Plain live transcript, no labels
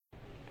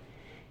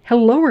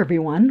Hello,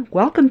 everyone.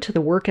 Welcome to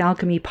the Work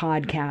Alchemy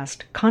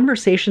Podcast,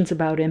 Conversations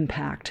about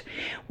Impact,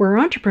 where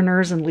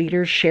entrepreneurs and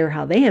leaders share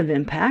how they have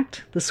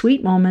impact, the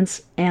sweet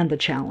moments, and the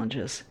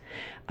challenges.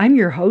 I'm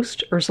your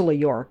host, Ursula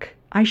York.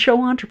 I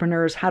show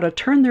entrepreneurs how to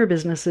turn their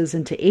businesses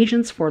into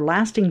agents for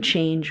lasting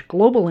change,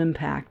 global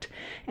impact,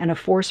 and a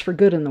force for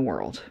good in the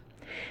world.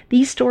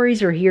 These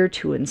stories are here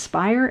to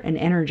inspire and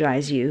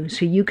energize you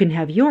so you can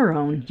have your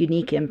own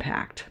unique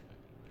impact.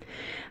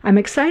 I'm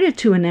excited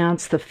to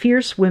announce the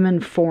Fierce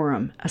Women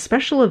Forum, a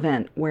special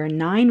event where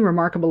 9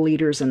 remarkable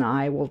leaders and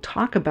I will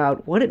talk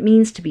about what it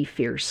means to be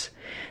fierce,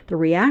 the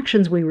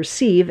reactions we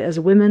receive as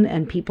women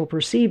and people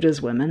perceived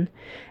as women,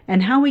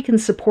 and how we can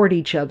support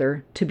each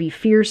other to be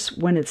fierce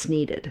when it's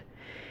needed.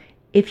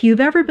 If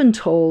you've ever been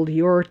told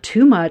you're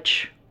too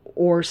much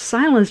or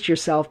silenced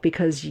yourself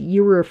because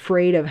you were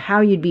afraid of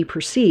how you'd be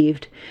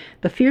perceived,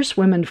 the Fierce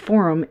Women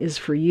Forum is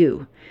for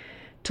you.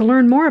 To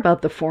learn more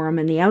about the forum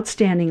and the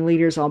outstanding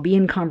leaders I'll be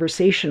in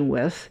conversation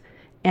with,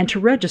 and to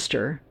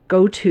register,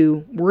 go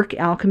to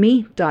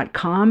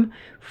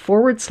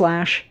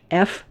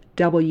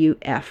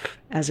workalchemy.com/FWF,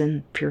 as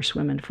in Fierce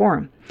Women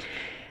Forum.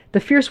 The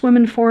Fierce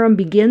Women Forum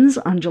begins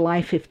on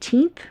July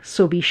 15th,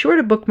 so be sure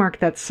to bookmark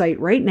that site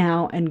right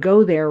now and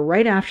go there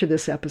right after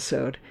this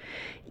episode.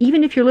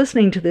 Even if you're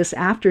listening to this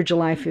after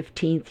July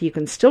 15th, you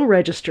can still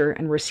register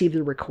and receive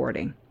the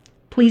recording.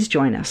 Please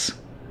join us.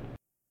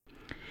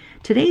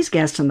 Today's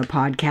guest on the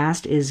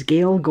podcast is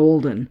Gail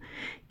Golden.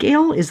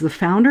 Gail is the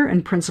founder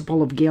and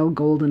principal of Gail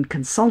Golden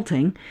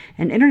Consulting,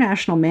 an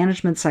international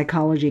management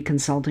psychology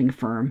consulting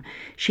firm.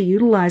 She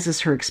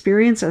utilizes her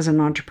experience as an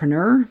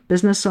entrepreneur,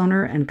 business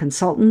owner, and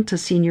consultant to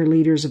senior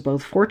leaders of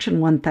both Fortune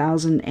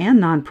 1000 and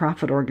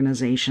nonprofit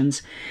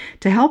organizations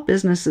to help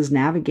businesses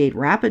navigate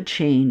rapid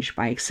change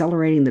by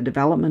accelerating the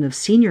development of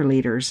senior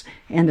leaders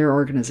and their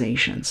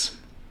organizations.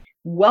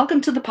 Welcome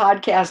to the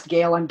podcast,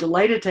 Gail. I'm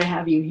delighted to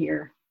have you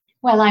here.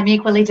 Well, I'm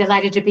equally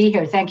delighted to be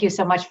here. Thank you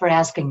so much for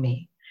asking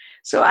me.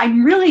 So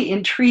I'm really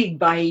intrigued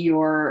by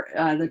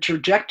the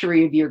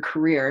trajectory of your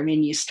career. I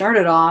mean, you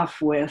started off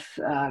with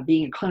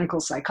being a clinical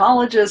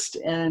psychologist,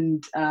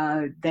 and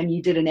then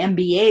you did an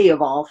MBA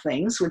of all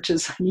things, which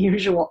is an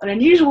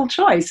unusual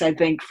choice, I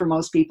think, for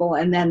most people.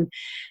 And then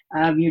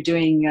you're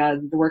doing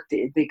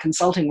the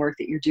consulting work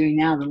that you're doing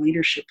now, the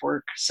leadership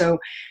work. So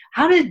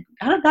how did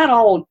that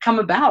all come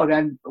about?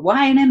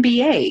 Why an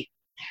MBA?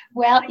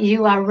 Well,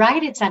 you are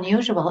right. It's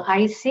unusual.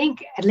 I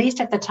think, at least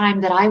at the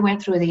time that I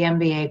went through the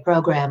MBA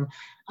program,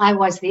 I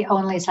was the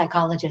only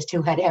psychologist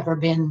who had ever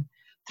been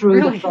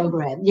through the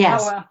program.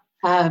 Yes. Oh,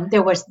 wow.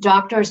 There was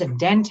doctors and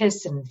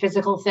dentists and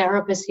physical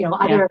therapists,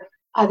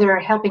 other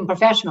helping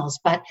professionals,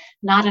 but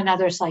not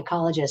another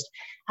psychologist.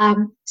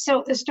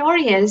 So the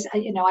story is,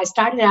 I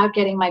started out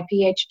getting my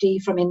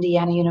PhD from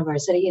Indiana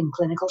University in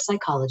clinical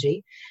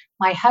psychology.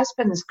 My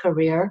husband's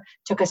career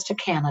took us to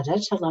Canada,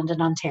 to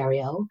London,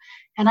 Ontario,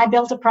 and I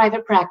built a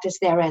private practice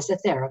there as a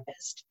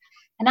therapist.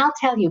 And I'll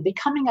tell you,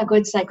 becoming a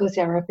good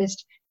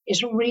psychotherapist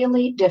is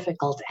really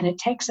difficult, and it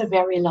takes a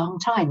very long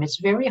time. It's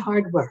very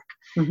hard work.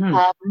 Mm-hmm.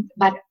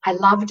 But I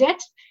loved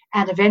it,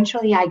 and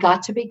eventually I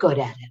got to be good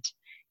at it.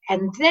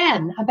 And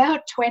then,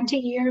 about 20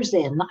 years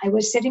in, I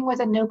was sitting with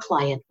a new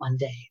client one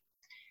day,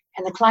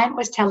 and the client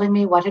was telling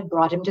me what had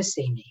brought him to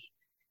see me.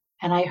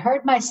 And I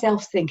heard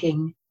myself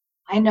thinking,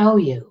 I know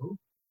you.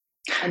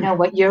 I know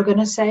what you're going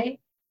to say.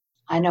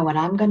 I know what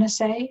I'm going to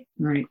say.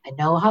 Right. I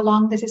know how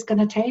long this is going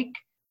to take.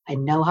 I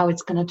know how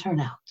it's going to turn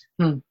out.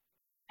 And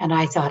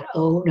I thought,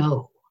 oh,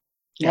 no,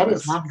 that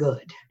is not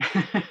good.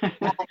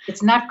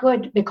 It's not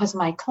good because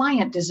my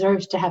client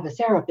deserves to have a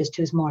therapist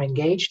who's more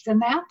engaged than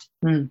that.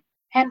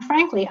 And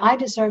frankly, I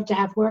deserve to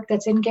have work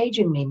that's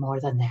engaging me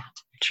more than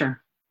that.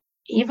 Sure.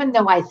 Even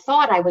though I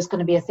thought I was going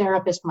to be a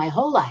therapist my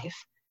whole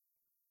life,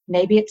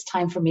 maybe it's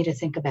time for me to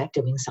think about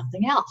doing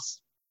something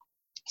else.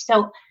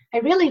 So I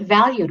really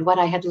valued what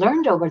I had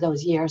learned over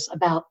those years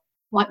about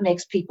what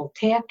makes people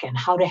tick and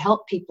how to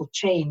help people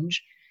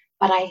change.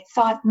 But I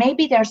thought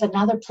maybe there's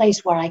another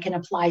place where I can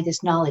apply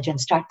this knowledge and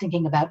start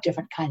thinking about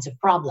different kinds of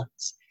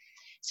problems.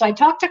 So I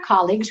talked to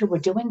colleagues who were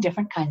doing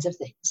different kinds of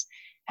things.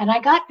 And I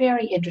got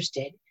very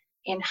interested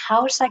in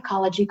how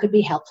psychology could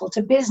be helpful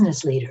to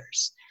business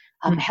leaders.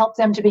 Help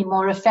them to be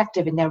more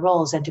effective in their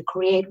roles and to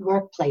create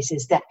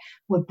workplaces that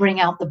would bring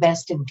out the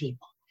best in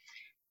people.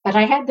 But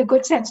I had the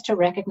good sense to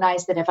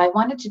recognize that if I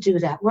wanted to do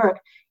that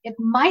work, it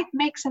might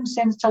make some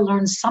sense to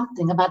learn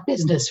something about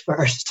business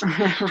first.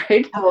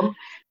 Right. So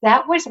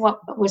that was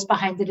what was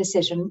behind the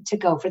decision to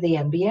go for the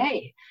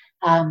MBA.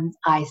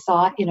 I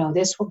thought,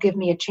 this will give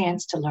me a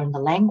chance to learn the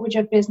language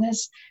of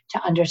business,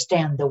 to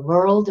understand the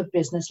world of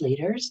business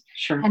leaders,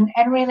 sure. and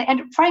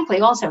frankly,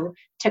 also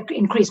to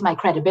increase my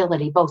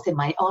credibility, both in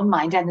my own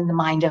mind and in the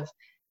mind of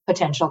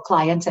potential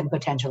clients and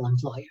potential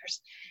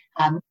employers.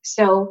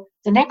 So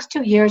the next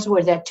 2 years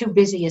were the 2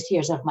 busiest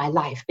years of my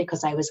life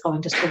because I was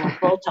going to school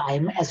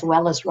full-time as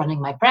well as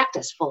running my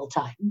practice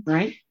full-time.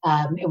 Right.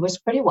 It was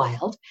pretty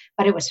wild,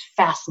 but it was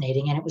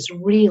fascinating, and it was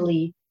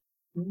really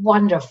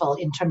wonderful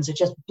in terms of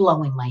just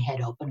blowing my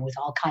head open with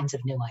all kinds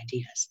of new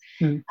ideas.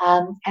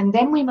 And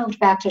then we moved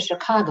back to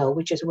Chicago,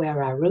 which is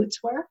where our roots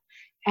were.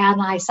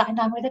 And I signed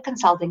on with a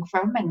consulting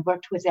firm and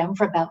worked with them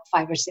for about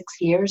 5 or 6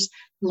 years,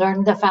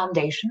 learned the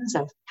foundations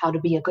of how to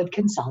be a good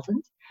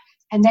consultant.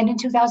 And then in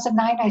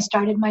 2009, I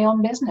started my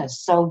own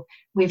business. So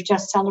we've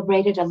just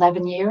celebrated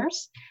 11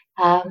 years,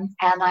 and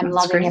I'm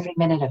loving every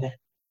minute of it.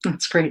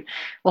 That's great.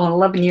 Well,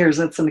 11 years,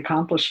 that's an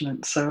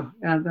accomplishment. So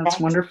that's Thanks.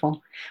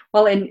 Wonderful.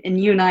 Well,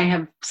 and you and I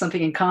have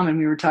something in common.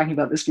 We were talking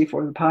about this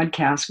before the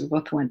podcast. We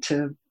both went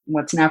to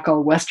what's now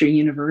called Western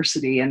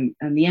University, and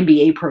the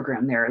MBA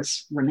program there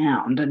is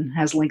renowned and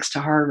has links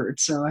to Harvard.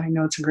 So I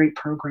know it's a great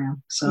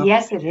program. So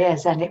yes, it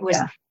is. And it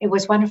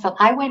was wonderful.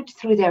 I went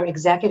through their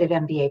executive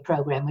MBA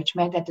program, which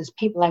meant that the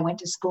people I went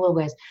to school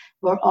with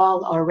were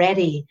all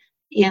already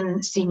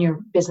in senior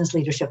business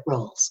leadership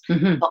roles,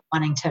 but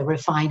wanting to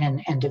refine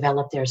and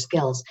develop their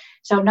skills.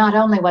 So not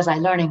only was I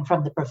learning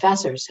from the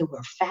professors who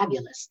were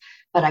fabulous,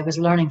 but I was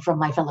learning from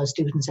my fellow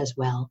students as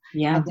well.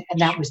 Yeah.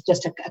 And that was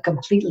just a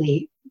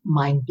completely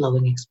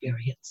mind-blowing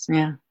experience.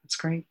 Yeah, that's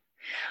great.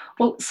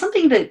 Well,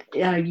 something that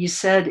you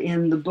said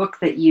in the book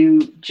that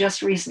you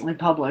just recently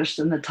published,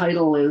 and the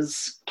title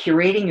is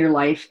Curating Your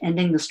Life,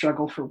 Ending the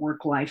Struggle for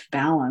Work-Life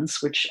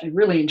Balance, which I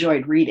really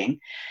enjoyed reading.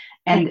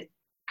 And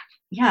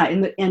yeah,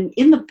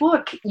 in the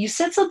book, you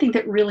said something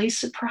that really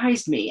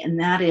surprised me, and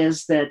that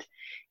is that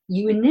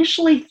you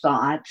initially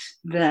thought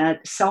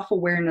that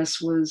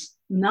self-awareness was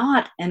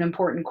not an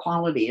important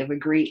quality of a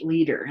great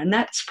leader. And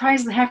that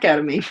surprised the heck out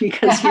of me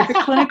because you're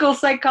a clinical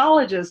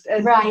psychologist.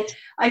 And right.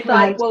 I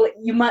thought, well,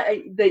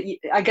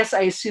 I guess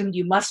I assumed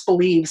you must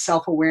believe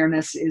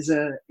self-awareness is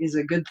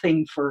a good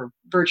thing for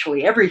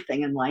virtually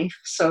everything in life.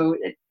 So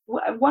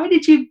why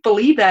did you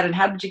believe that, and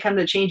how did you come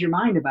to change your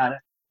mind about it?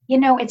 You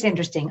know, it's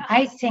interesting.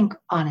 I think,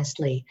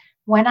 honestly,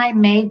 when I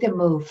made the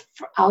move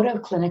out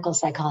of clinical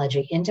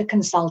psychology into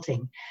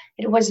consulting,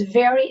 it was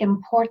very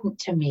important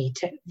to me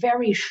to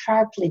very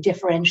sharply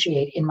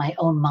differentiate in my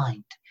own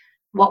mind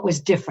what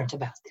was different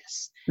about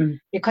this.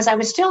 Because I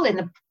was still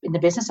in the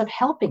business of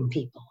helping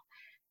people.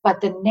 But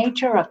the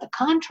nature of the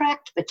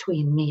contract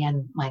between me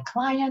and my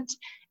client,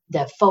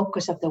 the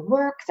focus of the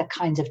work, the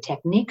kinds of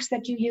techniques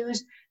that you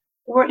use,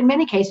 were in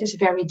many cases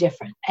very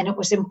different. And it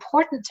was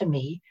important to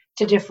me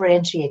to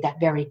differentiate that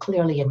very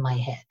clearly in my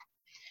head.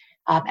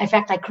 In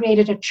fact, I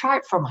created a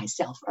chart for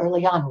myself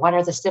early on. What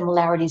are the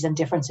similarities and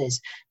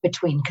differences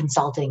between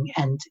consulting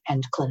and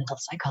clinical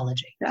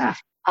psychology? Yeah.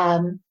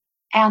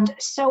 And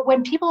so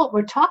when people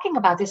were talking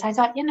about this, I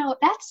thought,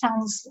 that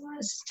sounds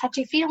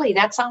touchy-feely.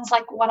 That sounds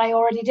like what I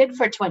already did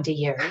for 20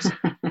 years.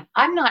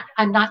 I'm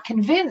not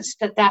convinced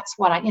that that's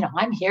what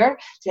I'm here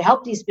to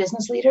help these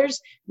business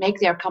leaders make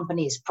their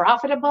companies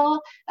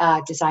profitable,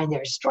 design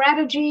their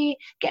strategy,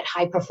 get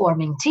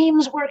high-performing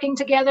teams working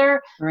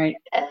together. Right.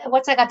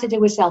 What's that got to do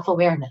with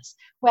self-awareness?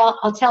 Well,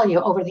 I'll tell you,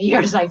 over the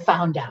years, I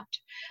found out.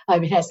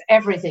 It has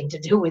everything to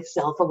do with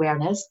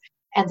self-awareness.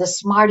 And the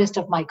smartest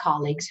of my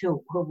colleagues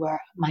who were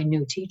my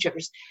new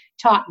teachers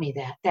taught me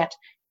that.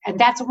 And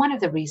that's one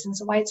of the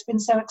reasons why it's been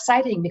so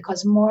exciting,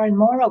 because more and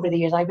more over the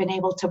years, I've been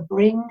able to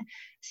bring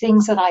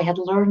things that I had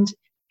learned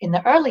in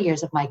the early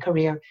years of my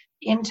career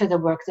into the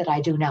work that I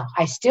do now.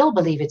 I still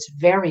believe it's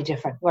very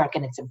different work,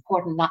 and it's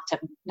important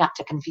not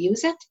to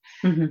confuse it.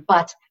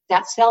 But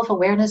that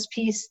self-awareness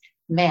piece,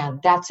 man,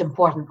 that's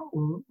important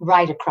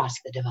right across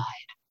the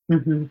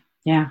divide.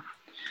 Yeah.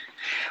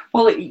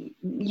 Well,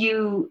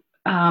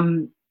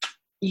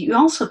 you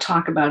also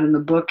talk about in the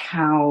book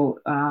how,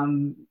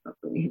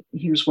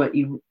 here's what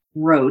you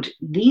wrote: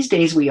 these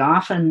days we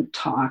often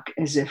talk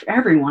as if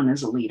everyone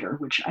is a leader,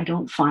 which I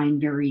don't find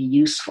very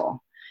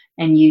useful.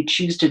 And you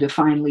choose to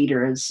define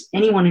leader as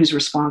anyone who's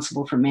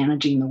responsible for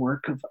managing the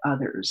work of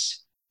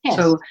others. Yes.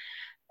 So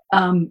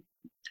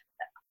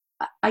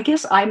I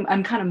guess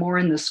I'm kind of more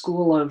in the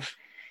school of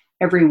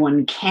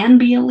everyone can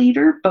be a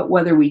leader, but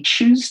whether we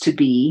choose to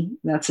be,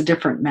 that's a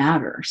different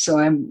matter. So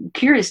I'm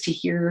curious to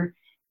hear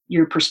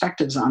your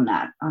perspectives on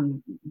that,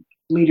 on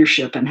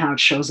leadership and how it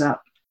shows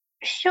up.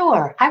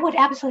 Sure. I would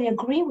absolutely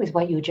agree with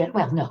what you just,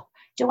 well, no.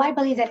 Do I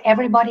believe that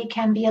everybody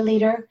can be a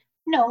leader?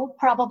 No,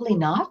 probably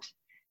not.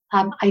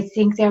 I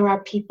think there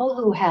are people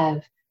who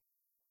have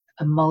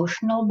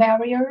emotional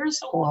barriers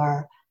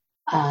or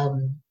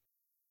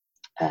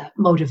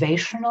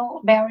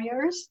motivational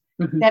barriers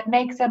that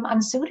make them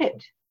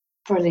unsuited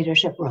for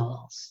leadership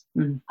roles.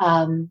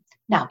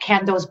 Now,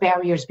 can those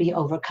barriers be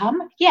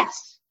overcome?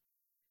 Yes.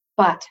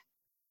 But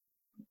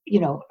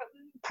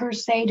per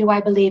se, do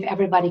I believe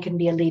everybody can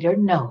be a leader?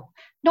 No.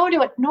 Nor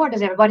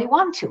does everybody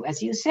want to.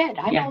 As you said,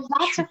 I know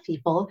lots of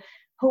people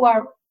who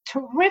are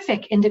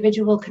terrific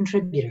individual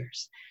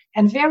contributors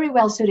and very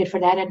well suited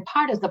for that. And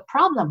part of the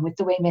problem with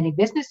the way many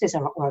businesses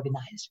are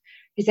organized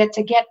is that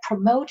to get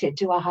promoted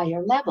to a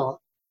higher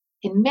level,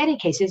 in many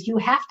cases, you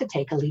have to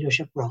take a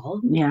leadership role,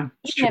 even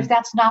if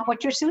that's not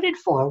what you're suited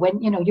for. When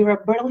you're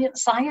a brilliant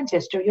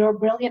scientist, or you're a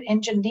brilliant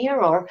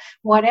engineer, or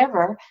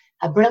whatever,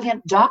 a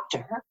brilliant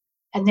doctor,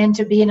 and then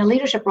to be in a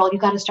leadership role, you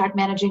got to start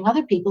managing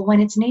other people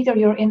when it's neither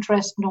your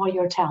interest nor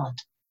your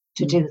talent.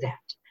 to do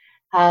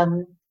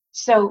that.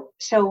 So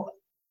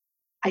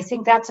I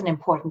think that's an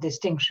important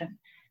distinction.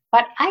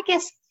 But I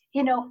guess,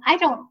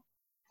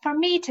 for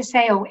me to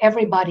say, oh,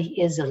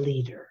 everybody is a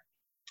leader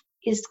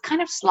is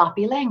kind of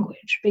sloppy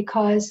language,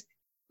 because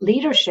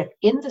leadership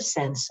in the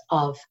sense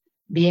of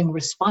being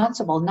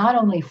responsible not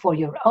only for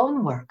your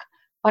own work,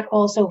 but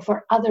also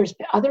for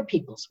other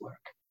people's work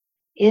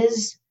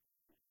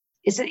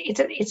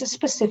it's a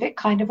specific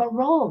kind of a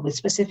role with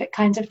specific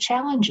kinds of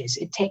challenges.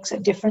 It takes a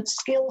different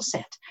skill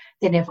set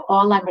than if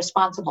all I'm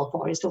responsible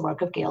for is the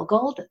work of Gail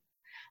Golden.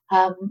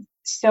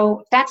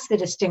 So that's the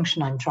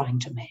distinction I'm trying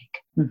to make.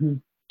 Mm-hmm.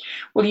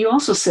 Well, you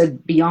also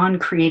said beyond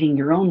creating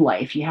your own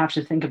life, you have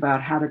to think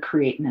about how to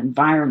create an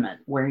environment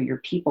where your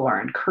people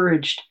are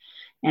encouraged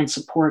and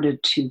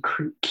supported to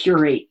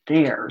curate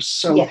theirs.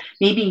 So yes.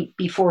 Maybe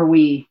before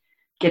we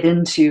get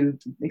into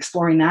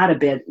exploring that a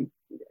bit,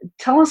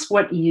 tell us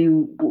what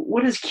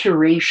does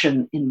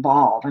curation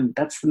involve? And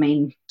that's the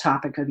main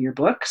topic of your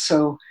book.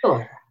 So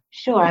Sure.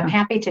 Yeah. I'm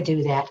happy to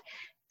do that.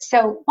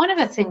 So one of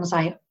the things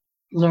I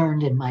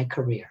learned in my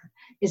career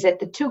is that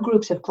the two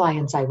groups of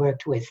clients I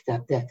worked with,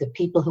 the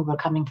people who were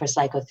coming for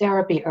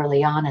psychotherapy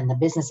early on and the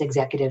business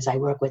executives I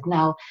work with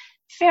now,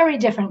 very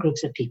different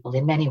groups of people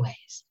in many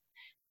ways.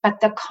 But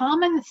the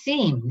common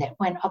theme that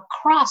went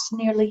across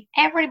nearly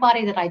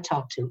everybody that I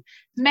talked to,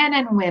 men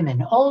and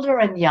women, older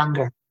and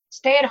younger,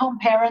 stay-at-home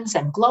parents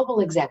and global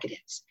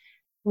executives,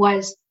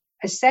 was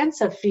a sense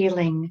of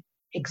feeling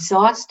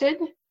exhausted,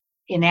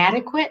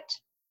 inadequate,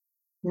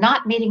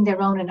 not meeting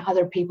their own and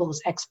other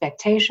people's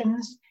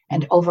expectations,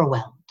 and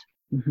overwhelmed.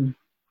 Mm-hmm.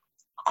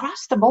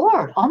 Across the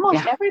board,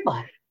 almost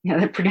everybody. Yeah,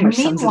 that pretty much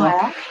sums it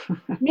up.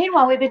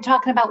 Meanwhile, we've been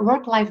talking about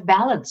work-life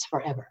balance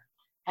forever.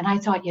 And I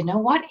thought, you know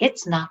what?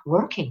 It's not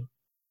working.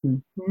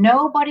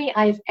 Nobody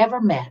I've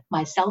ever met,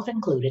 myself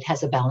included,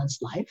 has a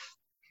balanced life.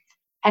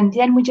 And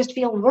then we just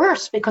feel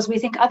worse because we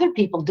think other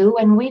people do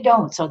and we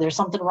don't. So there's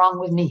something wrong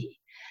with me.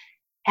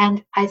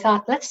 And I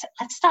thought, let's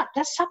stop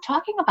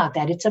talking about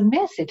that. It's a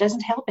myth. It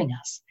isn't helping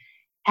us.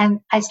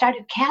 And I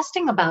started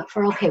casting about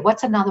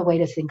what's another way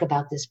to think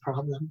about this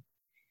problem?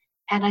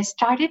 And I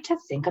started to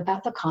think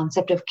about the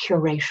concept of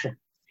curation.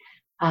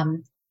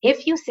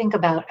 If you think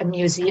about a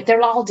museum, there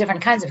are all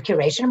different kinds of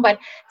curation, but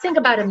think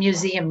about a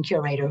museum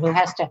curator who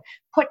has to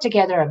put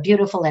together a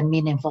beautiful and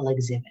meaningful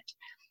exhibit.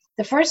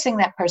 The first thing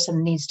that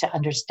person needs to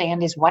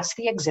understand is, what's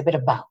the exhibit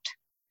about?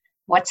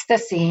 What's the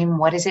theme?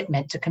 What is it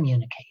meant to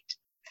communicate?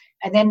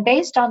 And then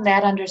based on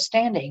that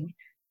understanding,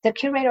 the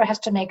curator has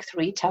to make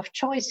 3 tough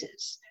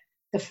choices.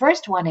 The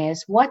first one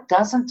is, what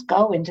doesn't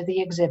go into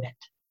the exhibit?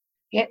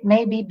 It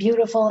may be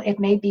beautiful, it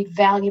may be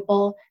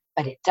valuable,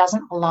 but it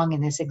doesn't belong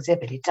in this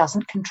exhibit. It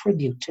doesn't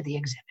contribute to the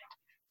exhibit.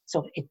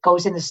 So it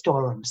goes in the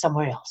storeroom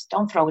somewhere else.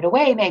 Don't throw it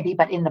away maybe,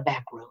 but in the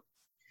back room.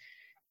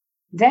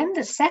 Then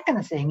the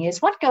second thing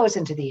is, what goes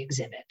into the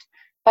exhibit?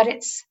 But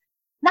it's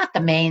not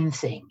the main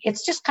thing.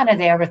 It's just kind of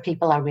there if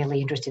people are really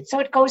interested. So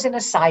it goes in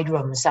a side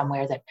room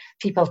somewhere that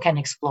people can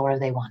explore if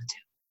they want to.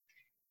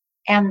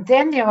 And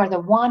then there are the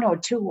 1 or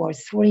 2 or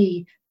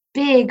 3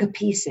 big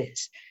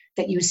pieces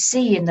that you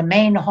see in the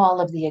main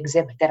hall of the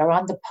exhibit, that are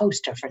on the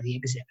poster for the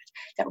exhibit,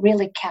 that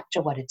really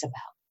capture what it's about.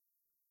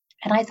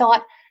 And I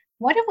thought,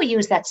 what if we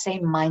use that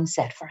same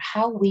mindset for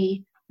how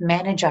we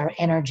manage our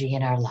energy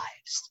in our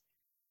lives?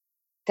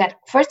 That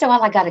first of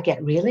all, I got to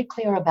get really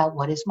clear about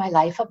what is my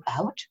life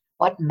about,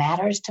 what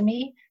matters to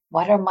me,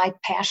 what are my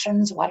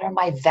passions, what are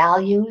my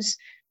values,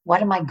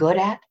 what am I good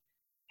at?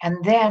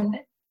 And then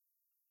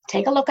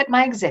take a look at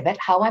my exhibit,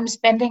 how I'm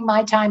spending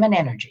my time and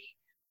energy,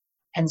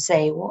 and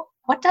say, well,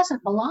 what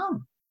doesn't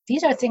belong?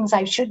 These are things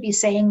I should be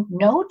saying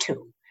no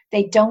to.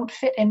 They don't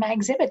fit in my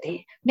exhibit.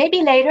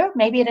 Maybe later,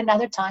 maybe at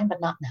another time,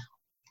 but not now.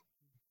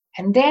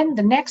 And then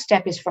the next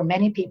step is, for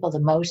many people, the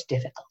most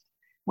difficult,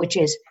 which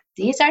is,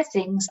 these are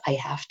things I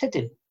have to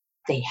do.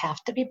 They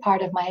have to be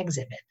part of my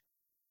exhibit.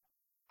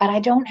 But I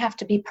don't have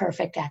to be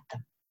perfect at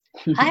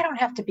them. I don't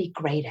have to be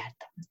great at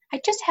them.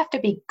 I just have to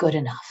be good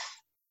enough.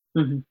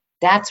 Mm-hmm.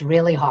 That's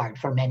really hard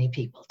for many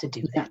people to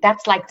do that.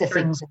 That's like the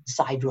things in the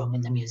side room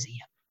in the museum.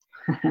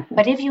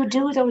 But if you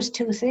do those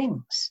 2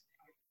 things,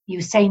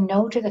 you say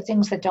no to the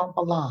things that don't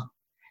belong,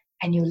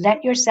 and you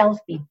let yourself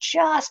be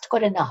just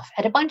good enough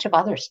at a bunch of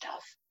other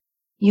stuff,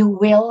 you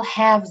will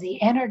have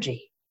the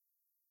energy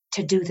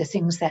to do the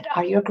things that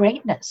are your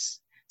greatness,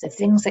 the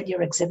things that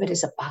your exhibit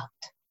is about.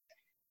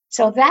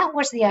 So that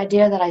was the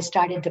idea that I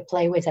started to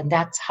play with, and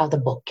that's how the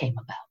book came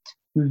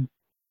about.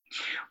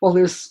 Well,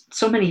 there's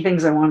so many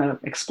things I want to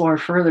explore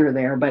further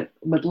there, but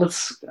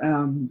let's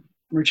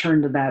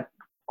return to that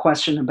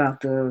question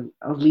about a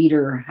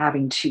leader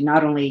having to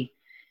not only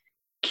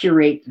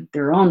curate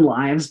their own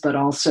lives, but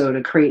also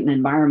to create an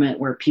environment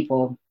where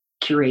people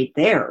curate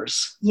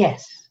theirs.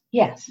 Yes.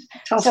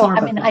 So,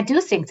 I do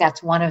think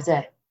that's one of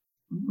the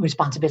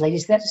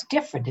responsibilities that's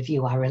different if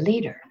you are a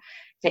leader,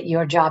 that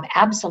your job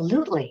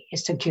absolutely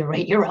is to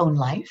curate your own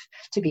life,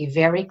 to be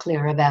very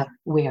clear about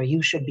where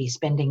you should be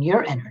spending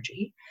your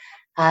energy,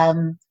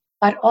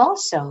 but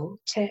also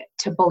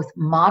to both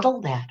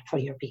model that for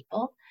your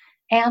people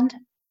and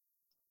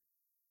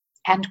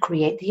and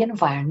create the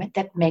environment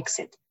that makes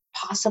it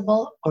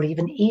possible or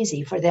even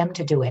easy for them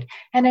to do it.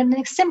 And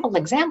a simple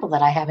example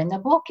that I have in the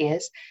book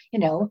is,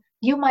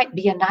 you might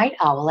be a night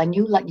owl and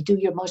you do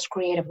your most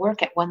creative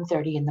work at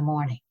 1:30 in the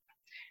morning.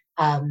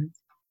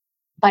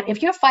 But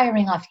if you're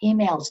firing off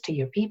emails to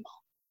your people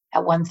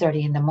at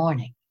 1:30 in the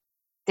morning,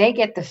 they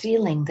get the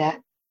feeling that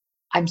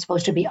I'm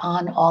supposed to be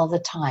on all the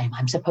time.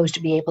 I'm supposed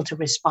to be able to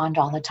respond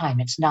all the time.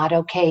 It's not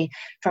okay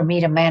for me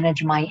to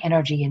manage my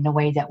energy in the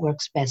way that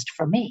works best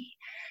for me.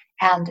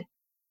 And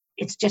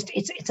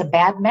it's a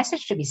bad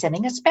message to be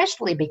sending,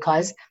 especially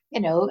because,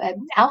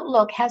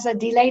 Outlook has a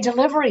delay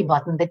delivery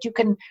button that you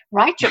can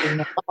write your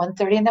email at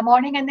 1:30 in the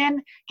morning and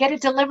then get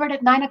it delivered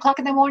at 9:00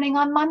 in the morning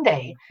on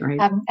Monday,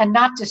 right. And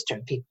not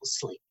disturb people's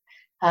sleep.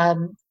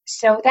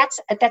 So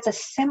that's a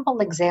simple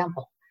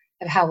example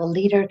of how a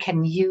leader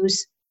can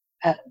use,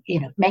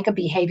 make a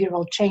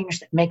behavioral change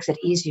that makes it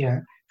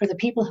easier for the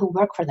people who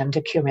work for them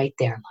to curate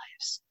their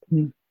lives.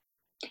 Mm-hmm.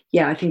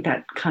 Yeah, I think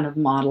that kind of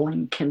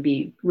modeling can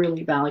be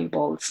really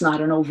valuable. It's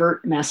not an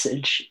overt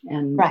message,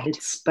 and right.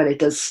 but it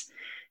does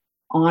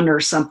honor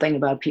something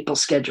about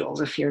people's schedules.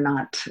 If you're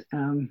not,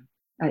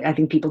 I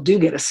think people do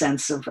get a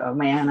sense of, oh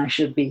man, I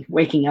should be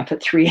waking up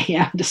at 3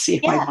 a.m. to see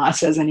if my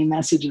boss has any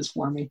messages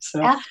for me.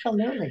 So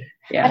absolutely.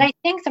 Yeah. But I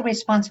think the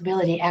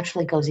responsibility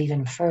actually goes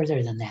even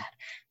further than that.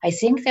 I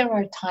think there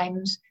are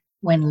times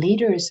when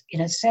leaders,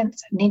 in a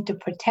sense, need to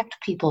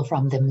protect people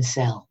from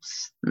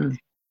themselves. Mm.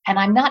 And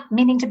I'm not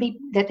meaning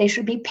that they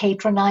should be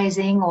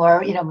patronizing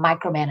or,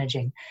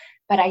 micromanaging,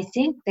 but I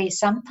think they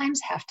sometimes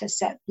have to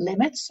set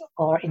limits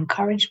or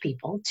encourage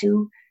people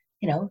to,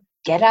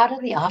 get out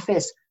of the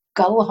office,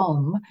 go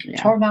home,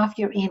 turn off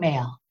your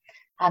email.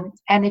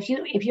 And if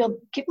you'll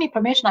give me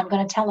permission, I'm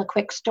going to tell a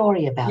quick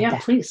story about that. Yeah,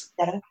 please.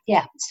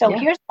 So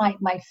here's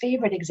my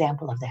favorite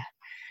example of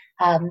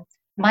that.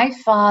 My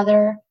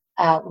father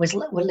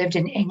lived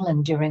in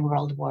England during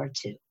World War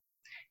II.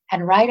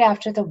 And right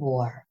after the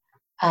war,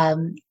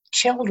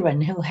 children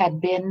who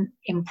had been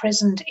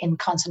imprisoned in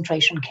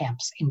concentration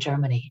camps in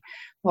Germany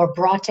were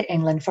brought to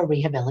England for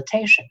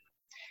rehabilitation.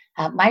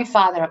 My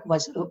father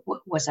was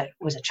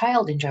a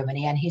child in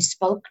Germany, and he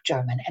spoke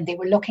German, and they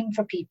were looking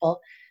for people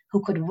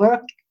who could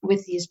work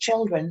with these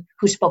children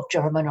who spoke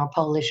German or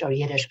Polish or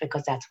Yiddish,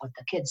 because that's what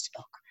the kids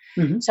spoke.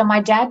 Mm-hmm. So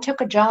my dad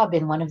took a job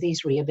in one of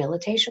these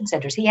rehabilitation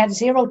centers. He had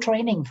zero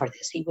training for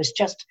this. He was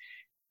just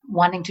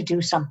wanting to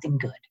do something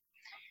good.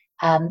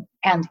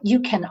 And you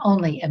can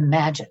only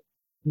imagine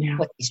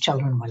what these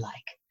children were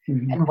like,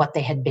 mm-hmm. and what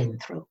they had been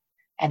through,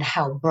 and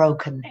how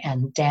broken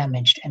and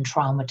damaged and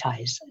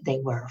traumatized they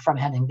were from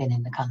having been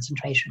in the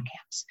concentration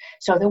camps.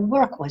 So the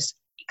work was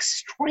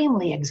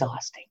extremely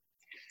exhausting.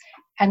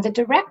 And the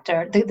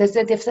director,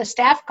 the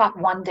staff got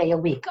 1 day a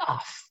week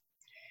off.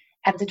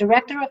 And the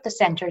director of the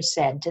center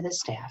said to the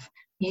staff,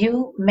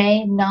 you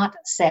may not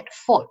set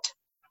foot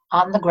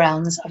on the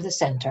grounds of the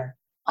center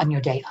on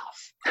your day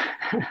off.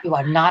 You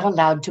are not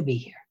allowed to be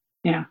here.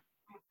 Yeah.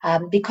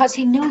 Because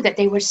he knew that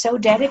they were so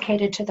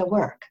dedicated to the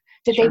work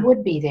that they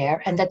would be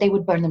there and that they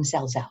would burn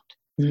themselves out.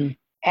 Mm-hmm.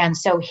 And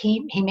so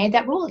he made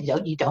that rule.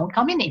 You don't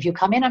come in. If you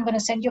come in, I'm going to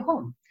send you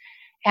home.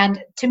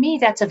 And to me,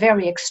 that's a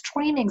very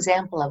extreme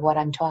example of what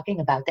I'm talking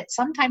about, that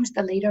sometimes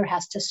the leader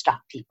has to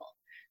stop people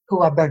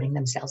who are burning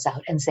themselves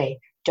out and say,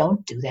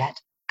 don't do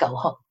that, go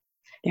home,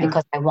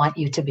 because I want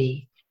you to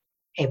be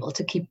able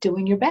to keep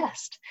doing your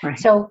best. Right.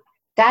 So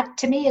that,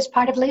 to me, is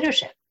part of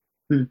leadership.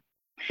 Hmm.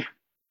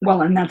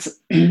 Well, and that's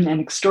an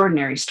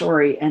extraordinary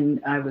story,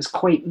 and I was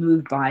quite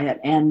moved by it.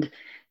 And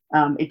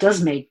it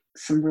does make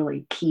some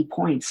really key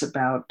points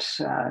about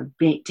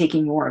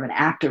taking more of an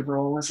active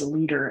role as a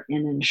leader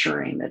in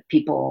ensuring that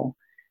people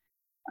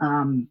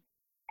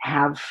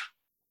have,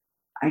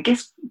 I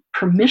guess,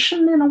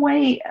 permission in a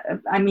way.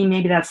 I mean,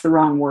 maybe that's the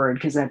wrong word,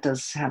 because that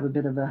does have a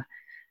bit of a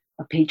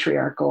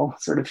patriarchal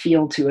sort of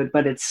feel to it,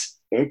 but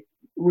it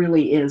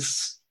really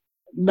is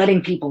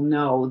letting people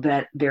know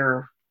that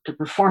the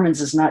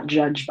performance is not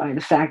judged by the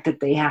fact that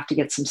they have to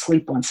get some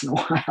sleep once in a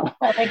while.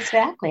 Well,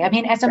 exactly. I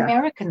mean, as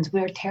Americans,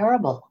 we're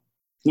terrible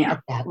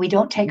at that. We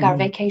don't take our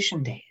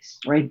vacation days.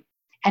 Right.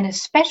 And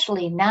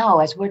especially now,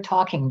 as we're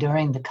talking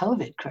during the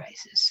COVID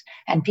crisis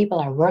and people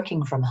are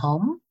working from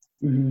home,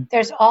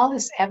 there's all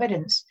this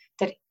evidence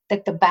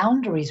that the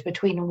boundaries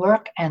between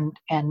work and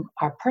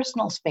our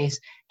personal space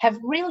have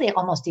really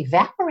almost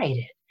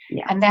evaporated.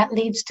 Yeah. And that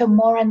leads to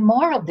more and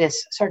more of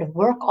this sort of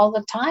work all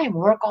the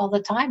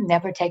time,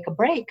 never take a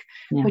break,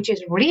 which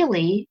is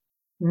really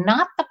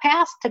not the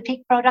path to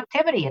peak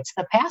productivity. It's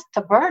the path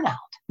to burnout.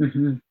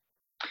 Mm-hmm.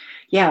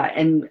 Yeah.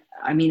 And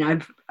I mean,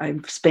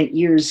 I've spent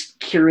years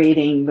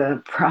curating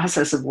the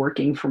process of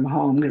working from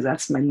home, because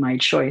that's been my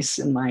choice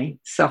in my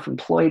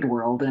self-employed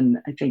world. And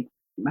I think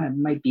it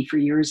might be for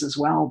years as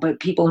well. But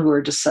people who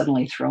are just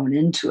suddenly thrown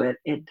into it,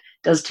 it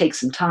does take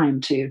some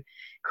time to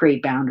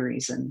create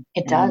boundaries from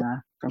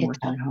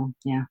working at home.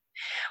 Yeah.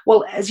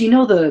 Well, as you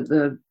know,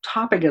 the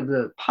topic of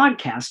the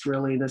podcast,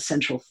 really, the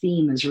central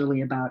theme is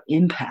really about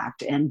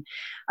impact. And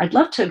I'd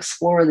love to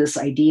explore this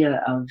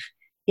idea of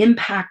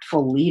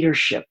impactful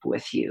leadership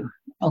with you.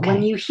 Okay.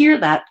 When you hear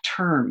that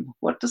term,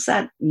 what does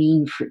that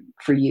mean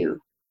for you?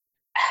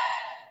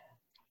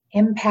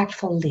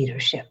 Impactful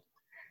leadership.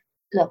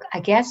 Look, I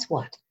guess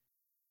what?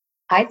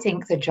 I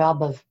think the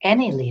job of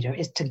any leader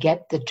is to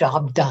get the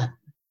job done,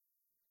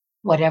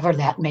 whatever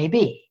that may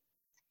be.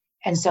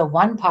 And so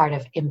one part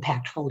of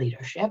impactful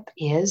leadership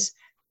is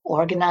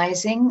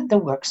organizing the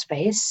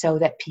workspace so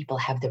that people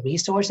have the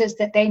resources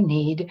that they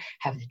need,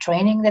 have the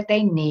training that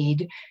they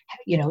need,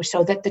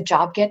 so that the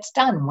job gets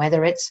done,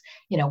 whether it's,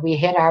 we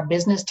hit our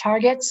business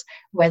targets,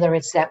 whether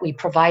it's that we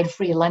provide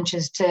free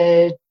lunches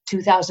to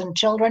 2,000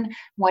 children,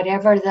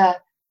 whatever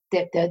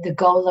the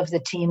goal of the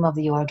team of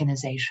the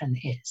organization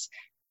is.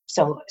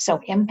 So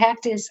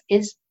impact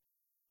is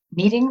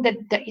meeting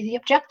the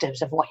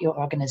objectives of what your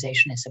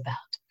organization is about.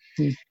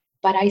 Mm.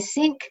 But I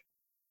think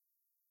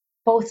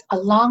both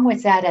along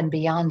with that and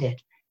beyond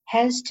it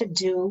has to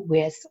do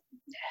with,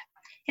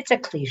 it's a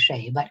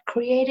cliche, but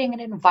creating an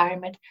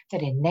environment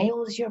that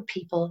enables your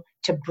people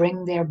to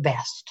bring their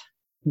best.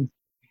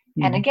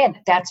 Mm-hmm. And again,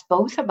 that's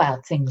both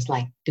about things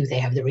like, do they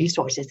have the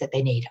resources that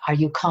they need? Are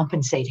you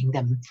compensating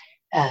them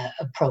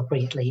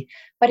appropriately?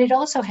 But it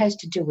also has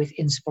to do with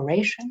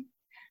inspiration.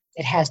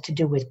 It has to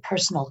do with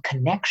personal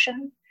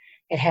connection.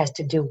 It has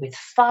to do with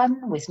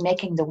fun, with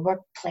making the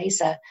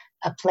workplace a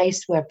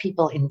place where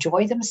people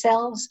enjoy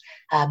themselves,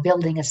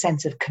 building a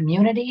sense of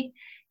community.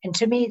 And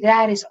to me,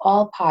 that is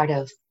all part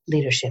of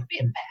leadership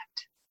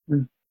impact.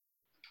 Mm.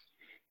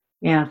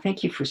 Yeah,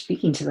 thank you for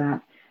speaking to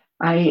that.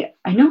 I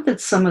know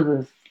that some of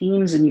the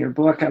themes in your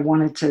book I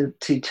wanted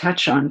to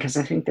touch on because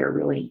I think they're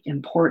really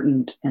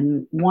important.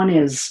 And one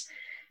is,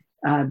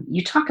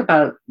 you talk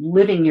about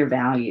living your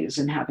values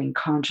and having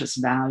conscious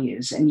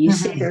values, and you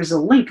say there's a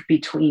link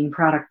between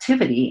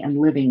productivity and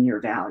living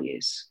your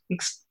values.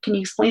 Can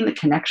you explain the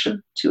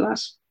connection to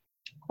us?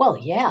 Well,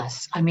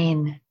 yes. I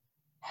mean,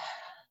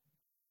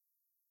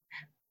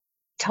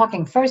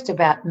 talking first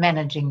about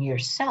managing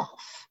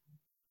yourself,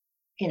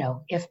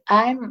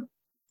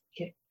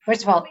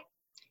 first of all,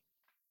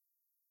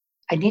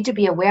 I need to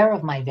be aware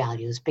of my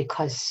values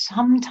because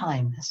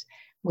sometimes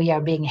we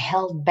are being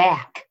held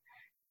back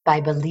by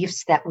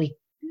beliefs that we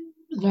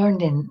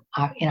learned in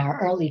our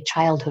early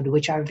childhood,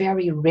 which are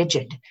very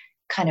rigid,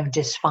 kind of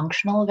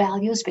dysfunctional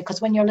values.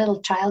 Because when you're a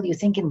little child, you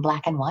think in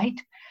black and white.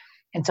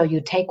 And so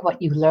you take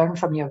what you learn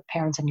from your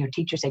parents and your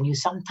teachers, and you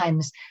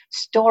sometimes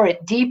store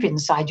it deep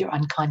inside your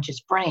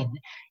unconscious brain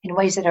in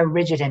ways that are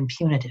rigid and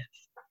punitive.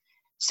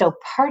 So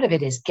part of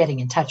it is getting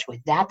in touch with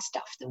that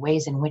stuff, the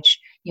ways in which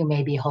you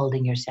may be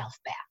holding yourself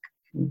back.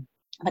 Mm.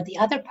 But the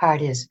other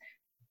part is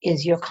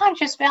your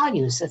conscious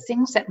values, the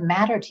things that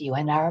matter to you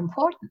and are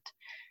important.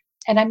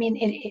 And I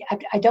mean,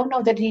 I don't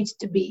know that it needs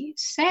to be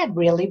said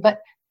really, but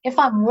if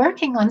I'm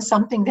working on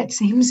something that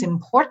seems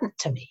important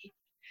to me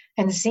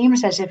and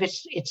seems as if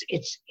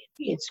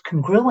it's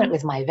congruent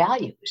with my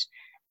values,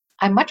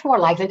 I'm much more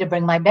likely to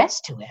bring my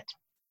best to it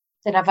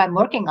than if I'm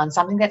working on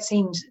something that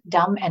seems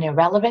dumb and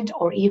irrelevant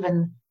or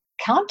even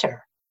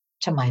counter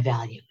to my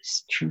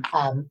values. Sure.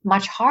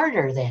 Much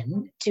harder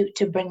then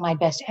to bring my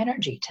best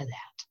energy to that.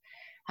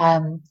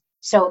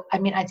 So, I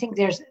mean, I think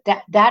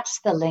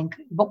that's the link.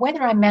 But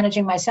whether I'm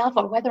managing myself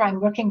or whether I'm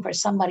working for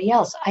somebody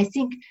else, I've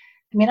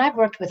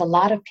worked with a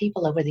lot of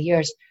people over the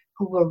years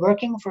who were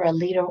working for a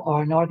leader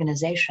or an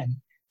organization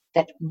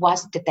that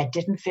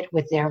didn't fit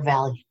with their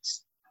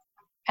values.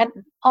 And,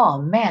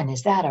 oh man,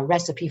 is that a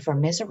recipe for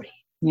misery?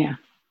 Yeah.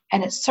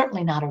 And it's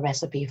certainly not a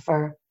recipe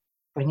for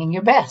bringing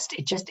your best.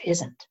 It just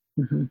isn't.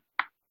 Mm-hmm.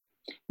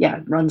 Yeah,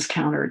 it runs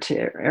counter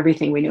to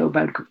everything we know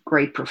about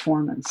great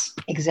performance.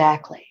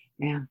 Exactly.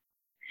 Yeah.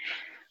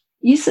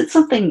 You said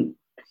something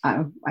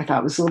I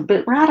thought was a little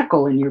bit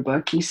radical in your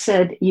book. You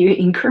said you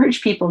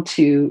encourage people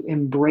to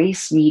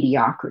embrace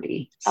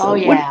mediocrity. So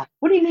yeah.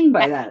 What do you mean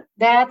by that?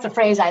 That's a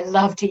phrase I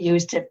love to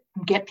use to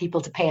get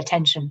people to pay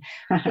attention.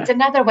 It's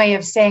another way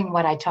of saying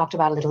what I talked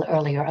about a little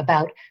earlier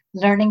about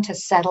learning to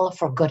settle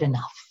for good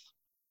enough.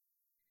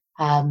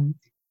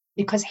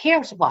 Because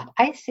here's what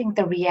I think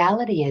the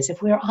reality is,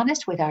 if we're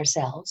honest with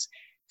ourselves,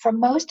 for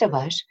most of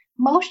us,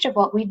 most of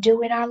what we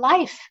do in our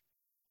life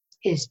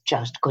is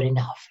just good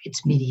enough.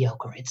 It's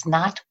mediocre. It's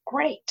not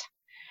great.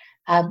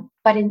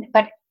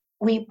 But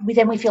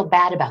we feel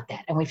bad about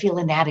that, and we feel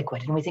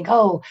inadequate, and we think,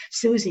 oh,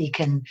 Susie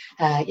can,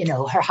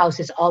 her house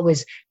is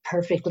always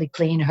perfectly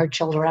clean. Her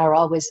children are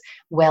always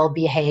well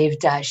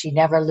behaved. She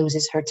never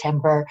loses her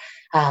temper.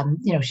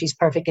 She's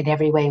perfect in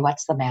every way.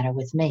 What's the matter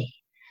with me?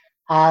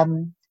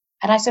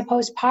 And I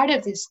suppose part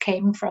of this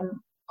came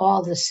from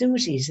all the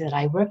Susies that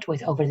I worked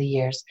with over the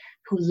years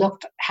who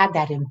had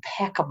that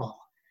impeccable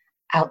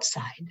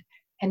outside.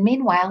 And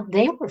meanwhile,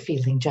 they were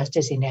feeling just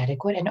as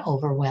inadequate and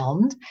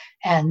overwhelmed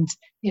and,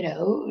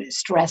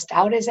 stressed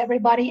out as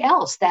everybody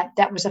else. That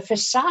was a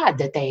facade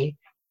that they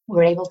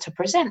were able to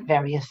present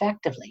very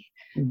effectively.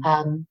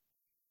 Mm-hmm.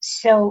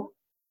 So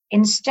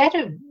instead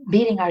of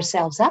beating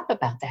ourselves up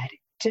about that,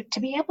 to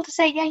be able to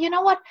say, yeah, you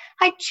know what?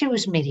 I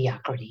choose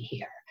mediocrity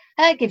here.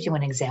 I'll give you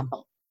an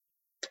example.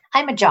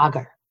 I'm a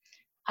jogger.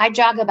 I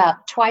jog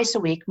about twice a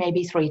week,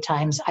 maybe 3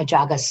 times. I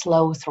jog a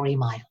slow 3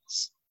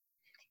 miles.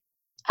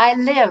 I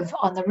live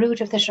on the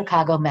route of the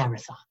Chicago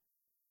Marathon.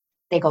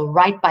 They go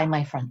right by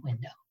my front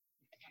window.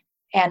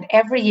 And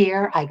every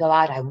year I go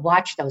out, I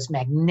watch those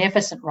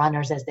magnificent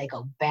runners as they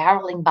go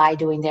barreling by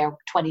doing their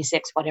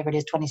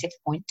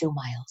 26.2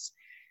 miles.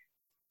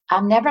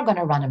 I'm never going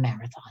to run a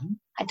marathon.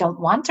 I don't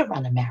want to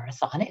run a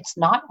marathon. It's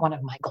not one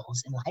of my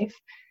goals in life.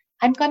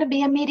 I'm going to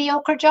be a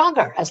mediocre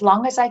jogger as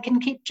long as I can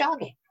keep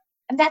jogging.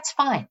 And that's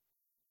fine.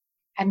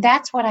 And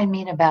that's what I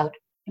mean about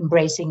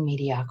embracing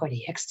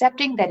mediocrity,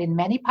 accepting that in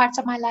many parts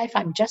of my life,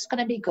 I'm just going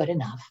to be good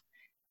enough.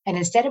 And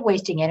instead of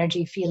wasting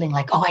energy feeling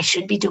like, oh, I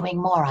should be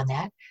doing more on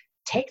that,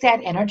 take that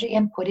energy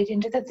and put it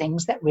into the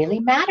things that really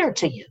matter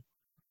to you.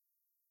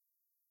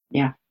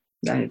 Yeah,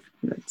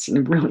 that's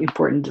a really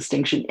important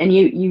distinction. And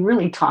you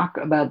really talk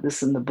about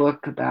this in the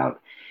book, about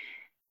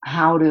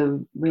how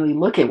to really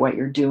look at what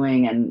you're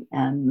doing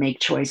and make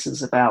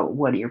choices about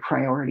what your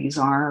priorities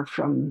are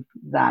from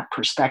that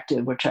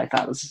perspective, which I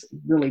thought was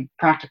really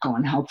practical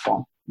and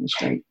helpful. That's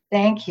great.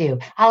 Thank you.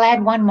 I'll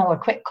add one more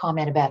quick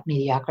comment about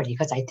mediocrity,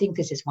 because I think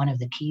this is one of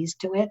the keys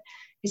to it,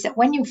 is that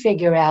when you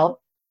figure out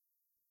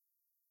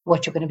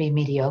what you're going to be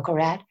mediocre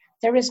at,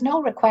 there is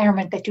no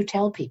requirement that you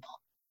tell people.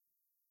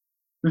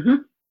 Mm-hmm.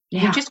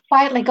 Yeah. You just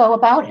quietly go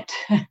about it.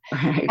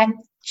 Right. And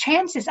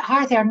chances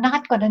are they're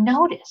not going to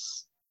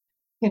notice,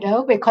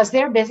 because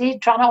they're busy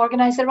trying to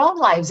organize their own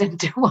lives and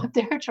do what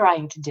they're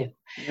trying to do.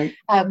 Right.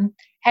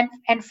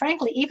 And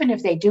frankly, even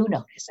if they do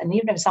notice, and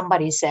even if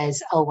somebody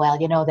says, oh, well,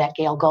 that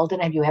Gail Golden,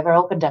 have you ever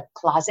opened a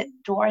closet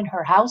door in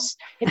her house?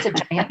 It's a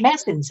giant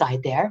mess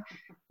inside there.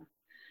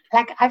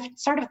 Like, I've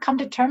sort of come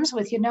to terms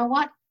with,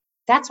 what?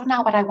 That's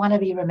not what I want to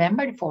be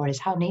remembered for, is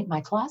how neat my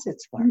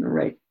closets were.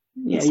 Right.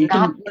 Yeah,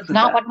 it's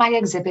not what my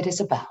exhibit is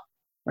about.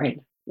 Right.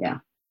 Yeah.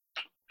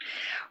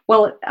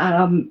 Well,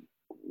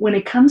 when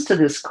it comes to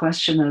this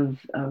question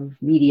of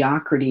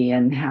mediocrity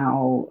and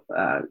how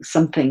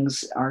some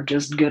things are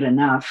just good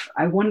enough,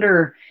 I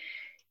wonder,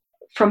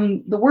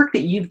 from the work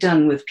that you've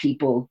done with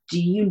people, do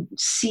you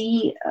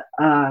see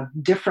a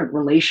different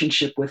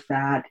relationship with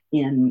that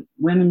in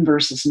women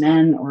versus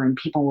men, or in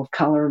people of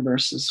color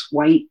versus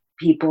white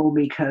people?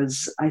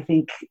 Because I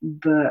think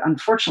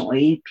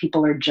unfortunately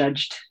people are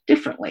judged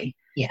differently.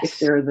 Yes. If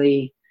they're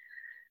the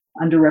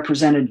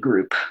underrepresented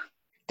group.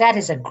 That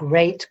is a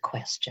great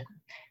question.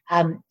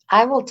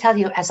 I will tell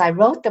you, as I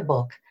wrote the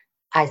book,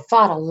 I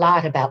thought a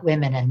lot about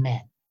women and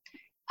men,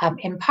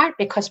 in part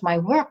because my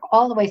work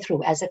all the way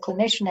through as a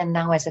clinician and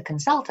now as a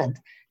consultant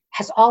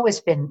has always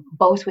been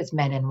both with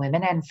men and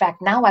women. And in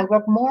fact, now I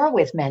work more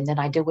with men than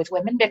I do with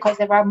women, because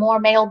there are more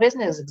male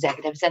business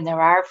executives than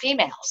there are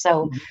females.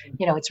 So,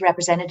 it's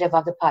representative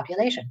of the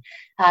population.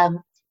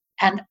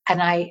 And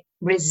I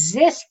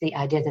resist the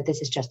idea that this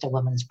is just a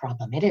woman's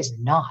problem. It is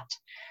not.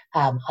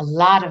 A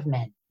lot of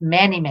men,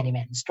 many, many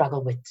men,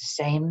 struggle with the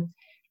same.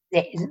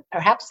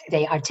 Perhaps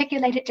they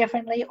articulate it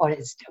differently, or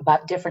it's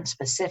about different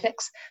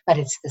specifics, but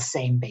it's the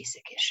same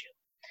basic issue.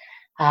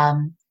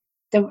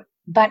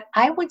 But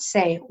I would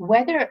say,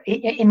 whether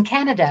in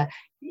Canada,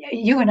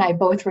 you and I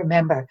both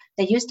remember,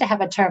 they used to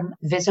have a term,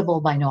 visible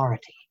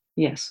minority.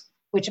 Yes.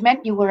 Which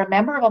meant you were a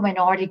member of a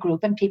minority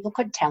group and people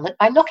could tell it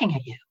by looking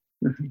at you.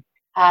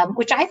 Mm-hmm.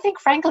 Which I think,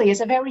 frankly,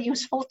 is a very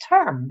useful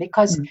term,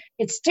 because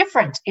it's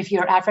different if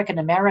you're African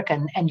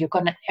American and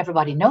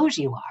everybody knows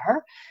you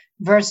are,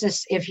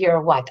 versus if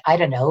you're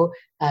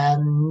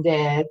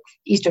the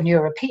Eastern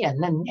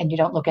European and you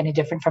don't look any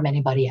different from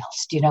anybody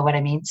else. Do you know what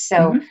I mean?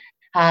 So,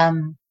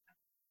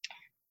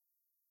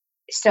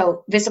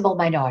 so visible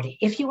minority.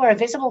 If you are a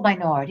visible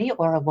minority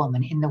or a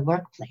woman in the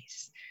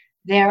workplace,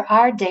 there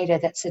are data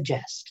that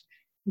suggest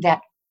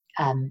that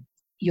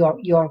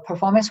your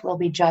performance will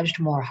be judged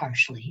more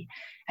harshly,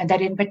 and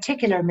that in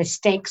particular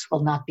mistakes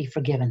will not be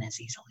forgiven as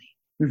easily.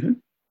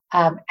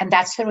 And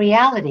that's the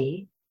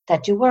reality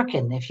that you work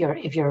in if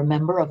you're a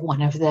member of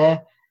one of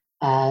the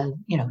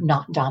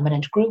not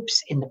dominant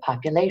groups in the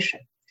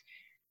population.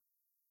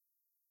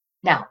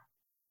 Now,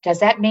 does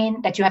that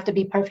mean that you have to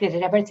be perfect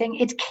at everything?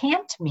 It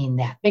can't mean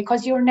that,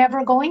 because you're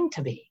never going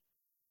to be.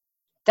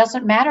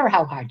 Doesn't matter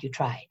how hard you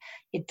try.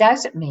 It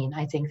does mean,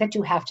 I think, that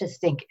you have to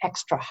think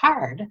extra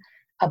hard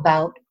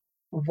about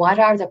what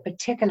are the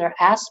particular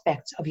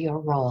aspects of your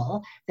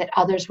role that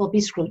others will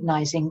be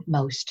scrutinizing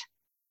most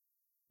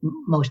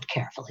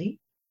carefully.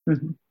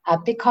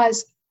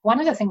 Because one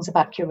of the things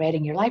about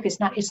curating your life is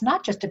it's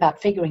not just about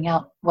figuring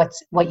out what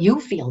you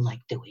feel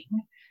like doing.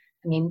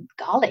 I mean,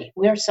 golly,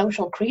 we're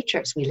social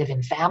creatures. We live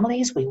in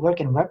families. We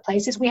work in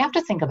workplaces. We have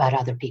to think about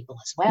other people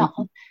as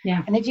well.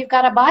 Yeah. And if you've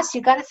got a boss,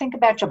 you've got to think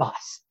about your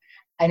boss.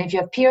 And if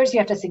you have peers, you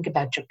have to think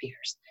about your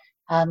peers.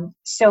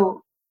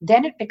 So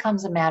then it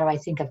becomes a matter, I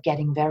think, of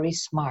getting very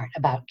smart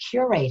about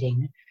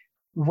curating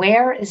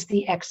where is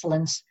the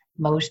excellence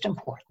most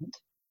important,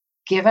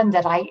 given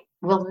that I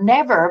will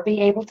never be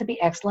able to be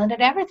excellent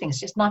at everything. It's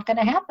just not going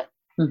to happen.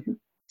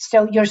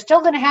 So you're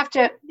still going to have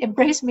to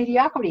embrace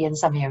mediocrity in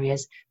some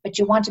areas, but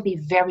you want to be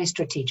very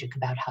strategic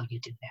about how you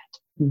do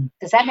that.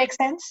 Does that make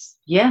sense?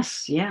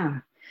 Yes, yeah.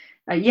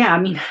 Yeah, I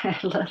mean,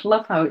 I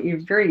love how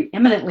you're very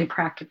eminently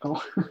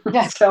practical.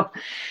 Yes. So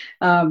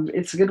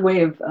it's a good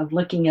way of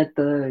looking at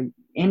the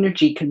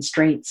energy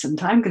constraints and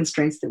time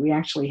constraints that we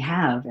actually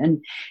have.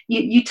 And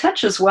you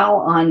touch as well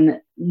on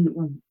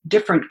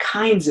different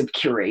kinds of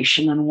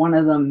curation. And one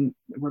of them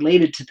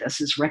related to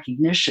this is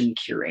recognition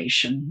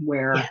curation,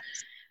 where Yes.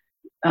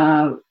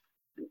 uh,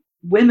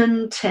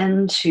 women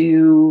tend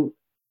to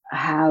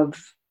have,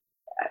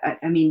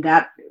 I mean,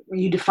 that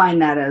you define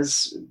that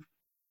as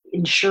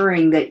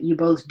ensuring that you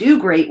both do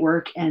great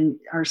work and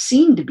are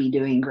seen to be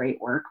doing great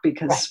work, Right.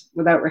 because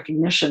without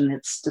recognition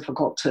it's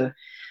difficult to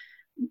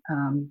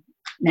um,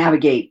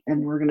 navigate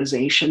an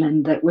organization,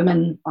 and that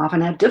women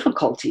often have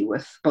difficulty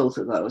with both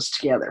of those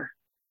together.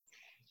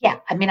 Yeah.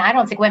 I mean, I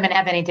don't think women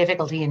have any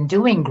difficulty in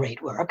doing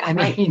great work. I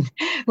Right. mean,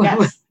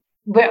 Yes.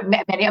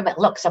 many of it,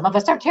 look, some of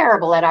us are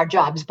terrible at our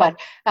jobs, but,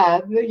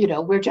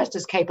 we're just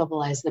as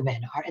capable as the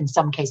men are, in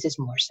some cases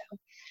more so.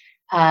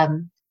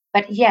 Um,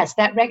 but yes,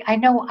 I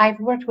know I've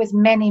worked with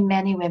many,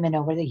 many women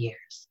over the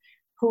years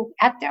who,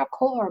 at their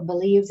core,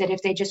 believe that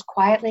if they just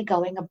quietly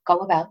go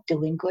about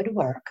doing good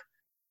work,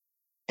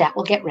 that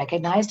will get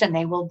recognized and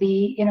they will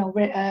be,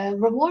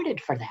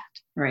 rewarded for that.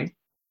 Right.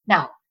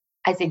 Now,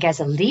 I think as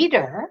a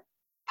leader,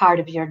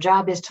 part of your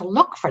job is to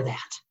look for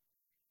that.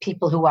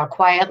 People who are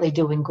quietly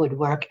doing good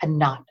work and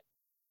not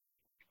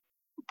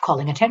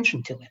calling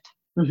attention to it,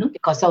 Mm-hmm.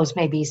 because those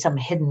may be some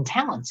hidden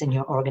talents in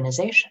your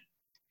organization.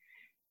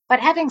 But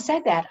having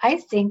said that, I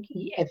think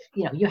if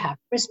you have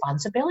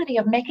responsibility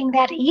of making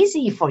that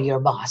easy for your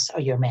boss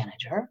or your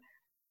manager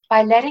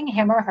by letting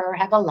him or her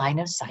have a line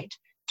of sight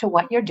to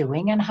what you're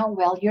doing and how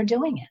well you're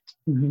doing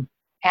it. Mm-hmm.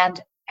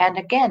 And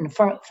again,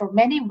 for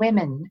many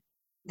women,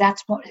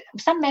 that's more.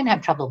 Some men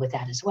have trouble with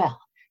that as well.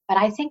 But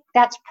I think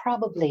that's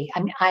probably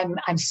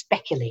I'm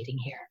speculating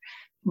here.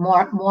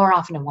 More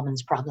often a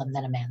woman's problem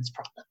than a man's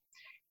problem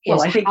Well,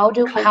 is I think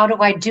how do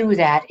I do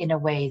that in a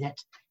way that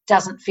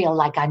doesn't feel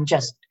like I'm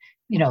just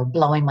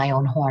blowing my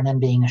own horn and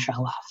being a show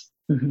off.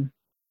 mm-hmm.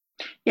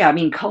 Yeah, I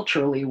mean,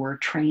 culturally we're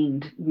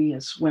trained, we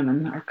as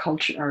women our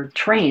culture are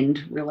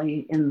trained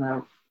really in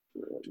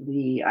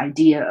the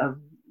idea of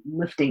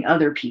lifting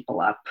other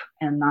people up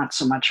and not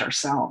so much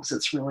ourselves.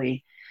 It's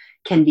really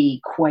can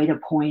be quite a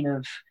point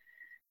of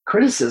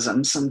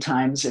criticism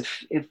sometimes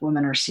if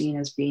women are seen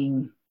as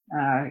being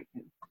uh,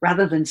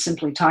 rather than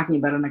simply talking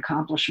about an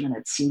accomplishment,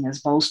 it's seen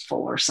as boastful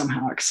or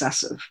somehow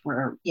excessive,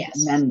 where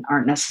Yes. men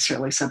aren't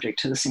necessarily subject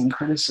to the same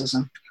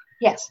criticism.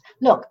 Yes.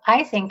 Look,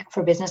 I think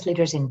for business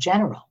leaders in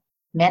general,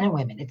 men and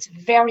women, it's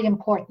very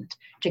important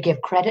to give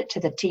credit to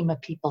the team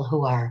of people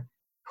who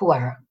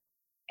are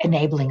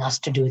enabling us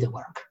to do the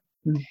work.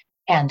 Mm.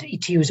 And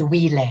to use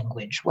we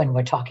language when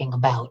we're talking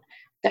about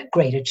the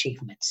great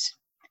achievements.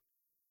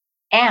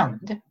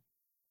 And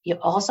you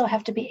also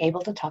have to be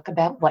able to talk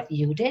about what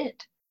you did.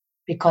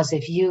 Because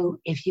if you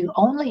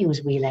only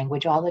use we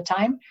language all the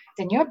time,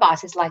 then your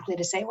boss is likely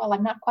to say, well,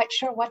 I'm not quite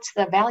sure what's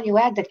the value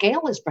add that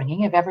Gail is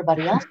bringing if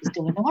everybody else is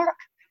doing the work,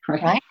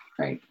 Right, right?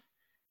 right.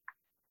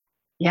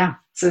 Yeah,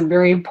 it's a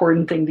very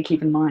important thing to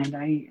keep in mind.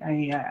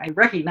 I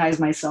recognize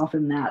myself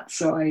in that,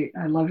 so I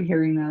love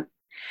hearing that.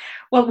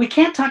 Well, we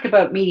can't talk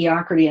about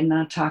mediocrity and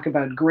not talk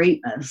about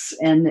greatness.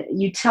 And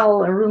you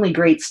tell a really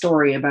great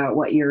story about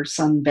what your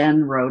son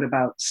Ben wrote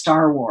about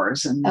Star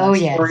Wars and Oh,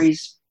 the yes.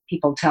 stories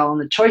people tell and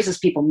the choices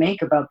people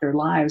make about their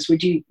lives.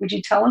 Would you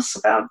tell us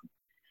about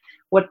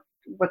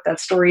what that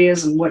story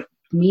is and what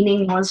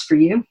meaning was for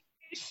you?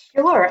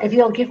 Sure. If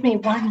you'll give me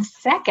 1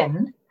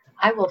 second,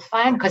 I will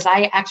find, because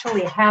I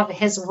actually have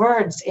his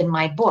words in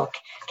my book.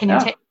 Can you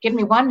Oh, give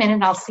me 1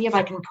 minute? I'll see if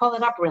I can pull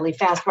it up really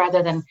fast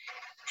rather than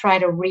try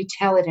to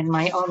retell it in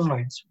my own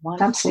words.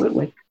 One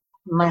absolutely.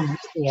 moment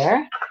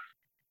here.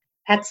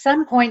 At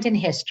some point in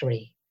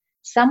history,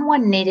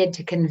 someone needed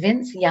to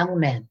convince young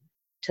men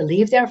to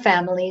leave their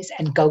families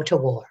and go to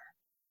war,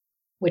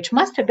 which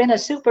must have been a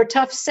super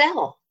tough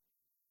sell.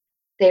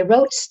 They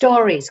wrote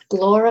stories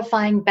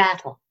glorifying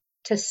battle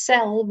to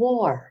sell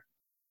war.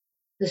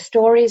 The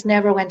stories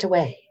never went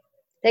away.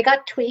 They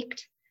got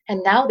tweaked,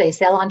 and now they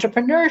sell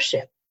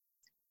entrepreneurship.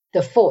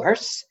 The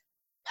force,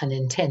 pun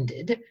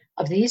intended,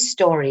 of these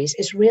stories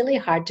is really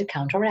hard to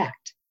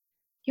counteract.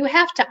 You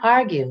have to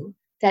argue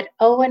that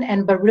Owen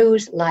and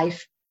Beru's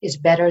life is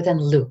better than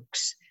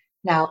Luke's.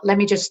 Now, let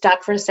me just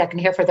stop for a second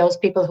here for those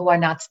people who are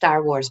not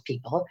Star Wars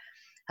people.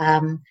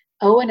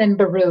 Owen and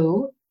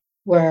Beru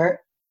were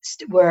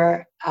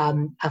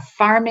a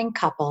farming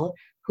couple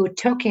who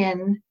took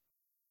in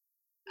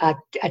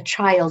a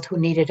child who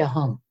needed a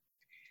home,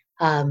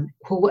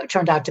 who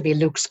turned out to be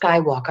Luke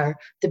Skywalker,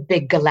 the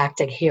big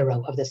galactic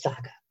hero of the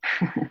saga.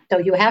 So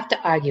you have to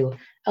argue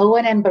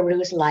Owen and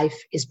Beru's life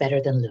is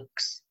better than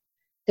Luke's.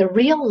 The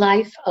real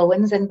life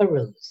Owens and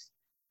Berus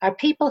are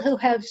people who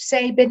have,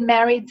 say, been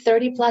married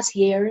 30 plus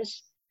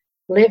years,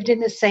 lived in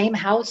the same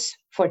house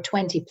for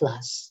 20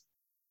 plus.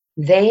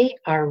 They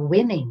are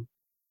winning.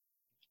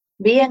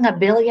 Being a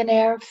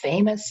billionaire,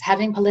 famous,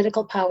 having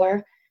political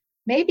power,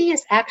 maybe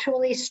is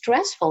actually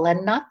stressful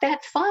and not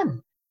that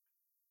fun.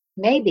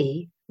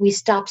 Maybe we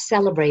stop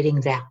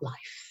celebrating that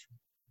life.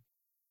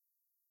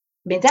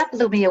 mean, that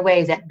blew me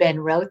away that Ben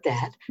wrote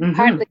that,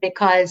 partly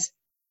because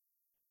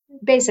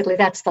basically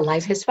that's the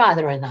life his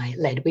father and I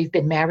led. We've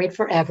been married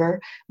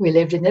forever. We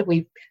lived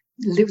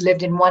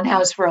in one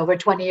house for over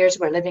 20 years.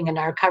 We're living in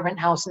our current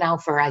house now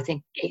for, I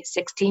think,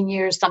 16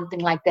 years, something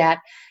like that.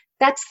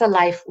 That's the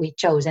life we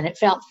chose. And it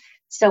felt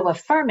so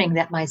affirming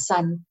that my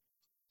son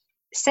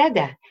said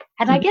that.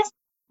 And I guess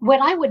what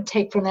I would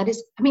take from that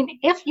is, I mean,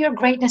 if your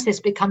greatness is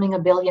becoming a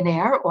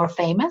billionaire or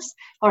famous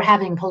or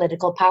having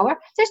political power,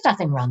 there's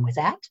nothing wrong with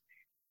that.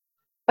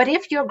 But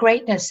if your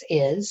greatness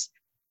is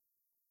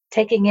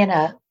taking in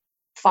a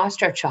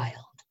foster child,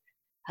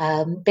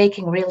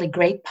 baking really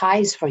great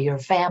pies for your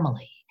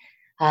family,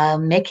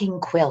 making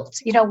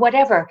quilts,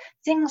 whatever,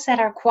 things that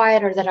are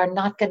quieter, that are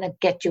not going to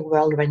get you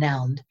world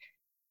renowned,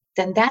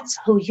 then that's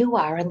who you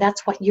are, and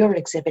that's what your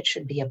exhibit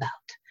should be about.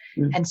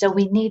 And so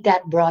we need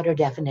that broader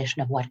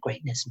definition of what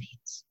greatness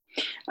means.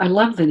 I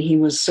love that he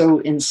was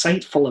so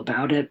insightful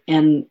about it.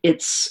 And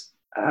it's,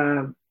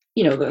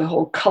 the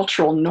whole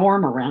cultural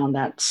norm around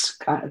that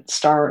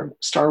Star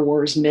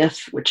Wars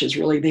myth, which is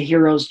really the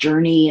hero's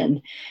journey,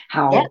 and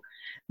how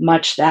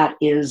much that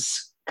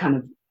is kind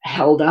of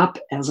held up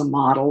as a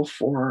model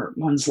for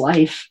one's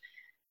life.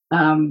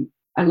 I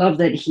love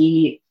that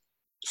he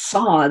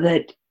saw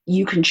that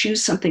you can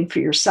choose something for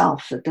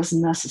yourself that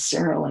doesn't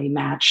necessarily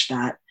match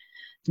that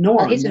norm.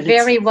 Well, he's a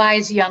very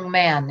wise young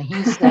man.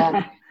 He's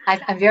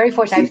I'm very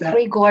fortunate. I have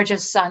 3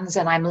 gorgeous sons,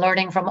 and I'm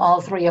learning from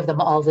all 3 of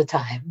them all the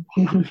time.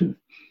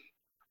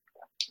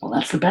 Well,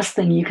 that's the best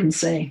thing you can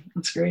say.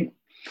 That's great.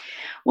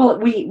 Well,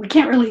 we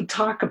can't really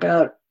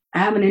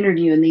have an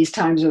interview in these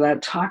times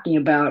without talking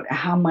about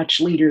how much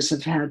leaders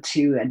have had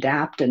to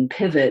adapt and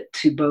pivot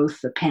to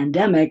both the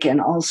pandemic and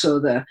also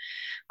the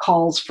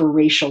calls for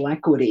racial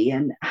equity.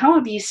 And how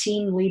have you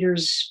seen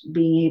leaders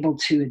being able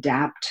to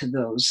adapt to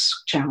those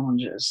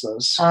challenges?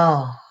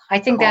 I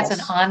think that's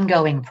an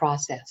ongoing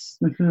process.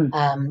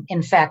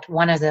 In fact,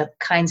 one of the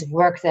kinds of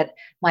work that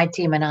my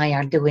team and I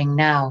are doing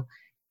now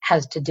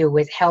has to do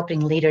with helping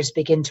leaders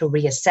begin to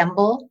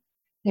reassemble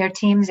their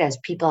teams as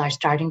people are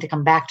starting to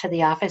come back to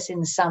the office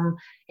in some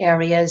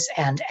areas.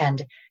 And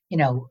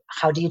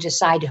how do you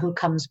decide who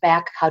comes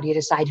back? How do you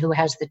decide who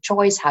has the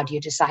choice? How do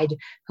you decide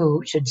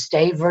who should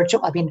stay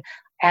virtual? I mean,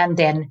 and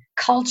then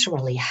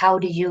culturally, how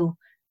do you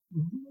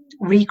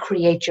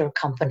recreate your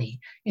company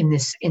in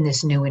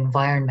this new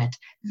environment?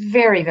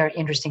 Very, very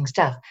interesting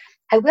stuff.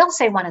 I will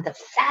say one of the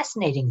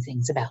fascinating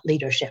things about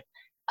leadership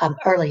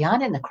early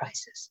on in the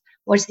crisis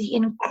was the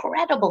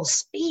incredible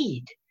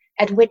speed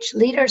at which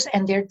leaders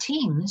and their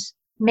teams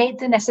made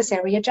the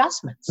necessary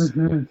adjustments. I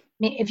mean,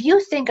 if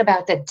you think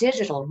about the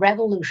digital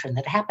revolution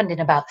that happened in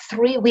about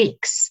 3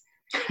 weeks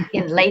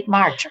in late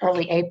March,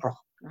 early April,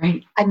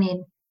 right? I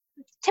mean,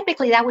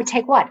 typically that would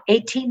take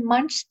 18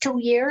 months, 2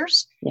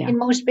 years in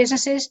most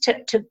businesses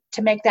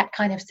to make that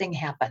kind of thing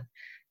happen.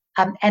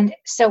 And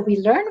so we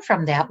learned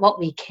from that what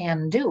we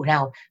can do.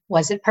 Now,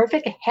 was it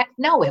perfect? Heck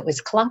no, it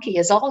was clunky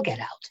as all get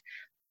out.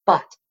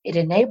 But it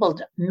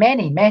enabled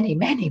many, many,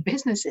 many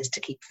businesses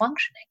to keep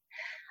functioning.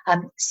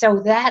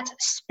 So that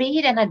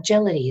speed and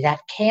agility,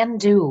 that can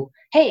do,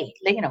 hey,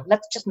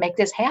 let's just make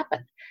this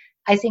happen,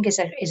 I think is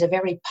a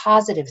very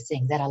positive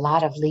thing that a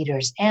lot of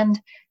leaders and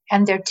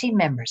their team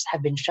members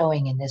have been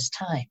showing in this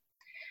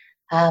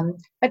time.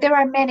 But there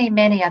are many,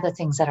 many other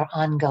things that are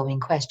ongoing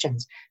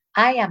questions.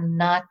 I am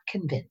not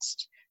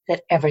convinced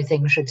that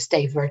everything should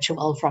stay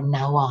virtual from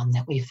now on,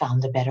 that we've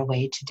found a better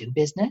way to do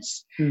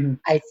business.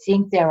 I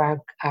think there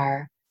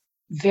are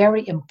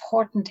very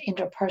important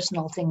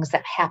interpersonal things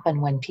that happen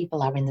when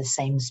people are in the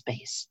same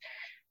space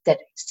that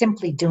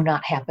simply do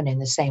not happen in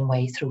the same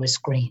way through a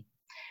screen.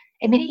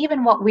 I mean,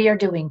 even what we are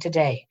doing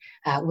today,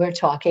 we're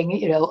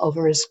talking,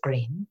 over a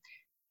screen,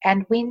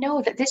 and we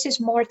know that this is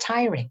more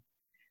tiring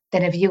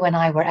than if you and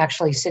I were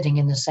actually sitting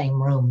in the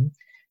same room,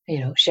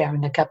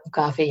 sharing a cup of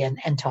coffee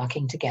and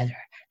talking together.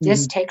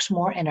 This takes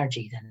more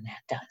energy than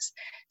that does.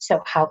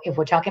 So if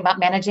we're talking about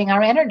managing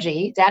our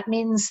energy, that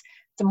means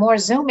the more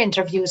Zoom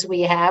interviews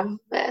we have,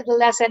 the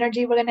less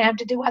energy we're going to have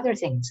to do other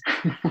things.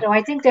 So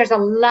I think there's a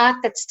lot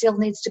that still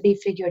needs to be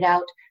figured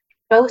out,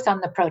 both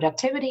on the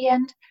productivity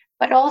end,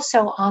 but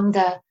also on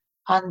the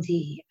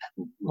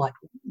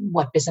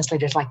what business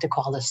leaders like to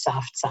call the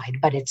soft side.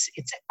 But it's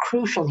a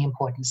crucially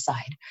important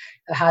side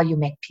of how you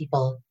make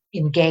people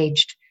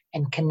engaged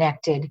and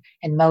connected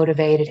and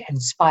motivated,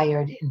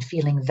 inspired, and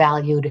feeling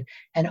valued,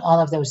 and all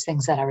of those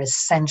things that are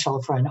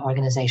essential for an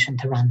organization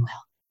to run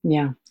well.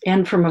 Yeah.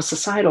 And from a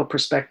societal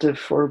perspective,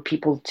 for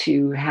people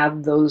to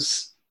have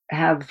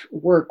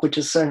work, which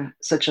is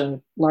such a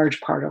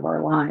large part of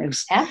our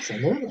lives.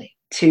 Absolutely.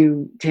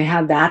 To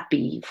have that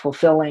be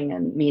fulfilling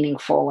and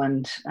meaningful,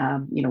 and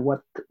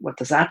what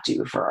does that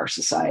do for our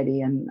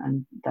society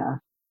and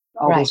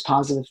all those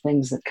positive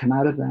things that come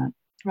out of that.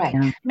 Right.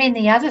 Yeah. I mean,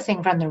 the other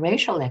thing from the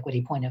racial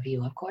equity point of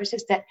view, of course,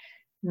 is that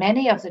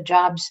many of the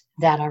jobs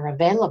that are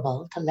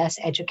available to less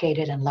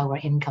educated and lower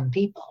income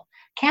people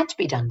can't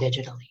be done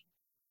digitally.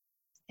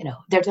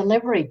 They're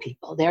delivery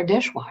people, they're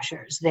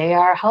dishwashers, they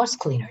are house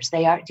cleaners,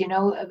 they are,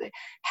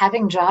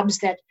 having jobs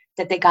that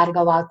that they got to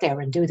go out there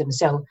and do them.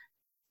 So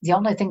the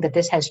only thing that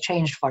this has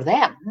changed for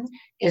them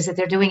is that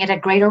they're doing it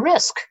at greater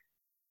risk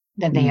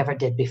than they ever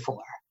did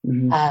before.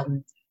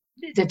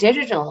 The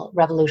digital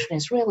revolution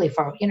is really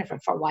for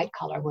white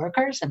collar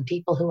workers and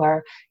people who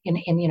are in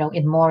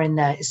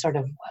the sort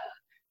of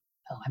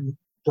I'm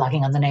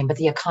blogging on the name, but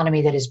the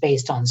economy that is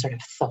based on sort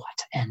of thought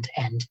and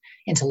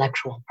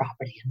intellectual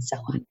property and so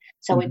on.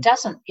 So it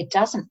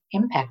doesn't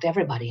impact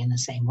everybody in the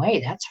same way.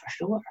 That's for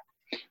sure.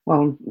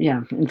 Well,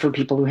 yeah, and for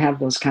people who have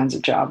those kinds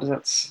of jobs,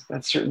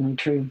 that's certainly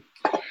true.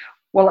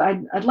 Well,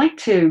 I'd like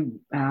to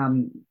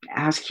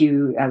ask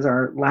you as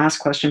our last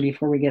question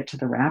before we get to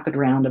the rapid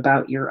round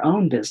about your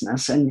own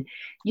business. And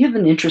you have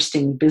an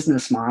interesting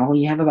business model.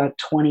 You have about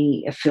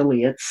 20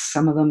 affiliates,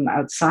 some of them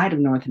outside of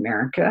North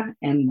America,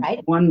 and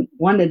right. one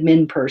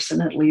admin person,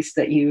 at least,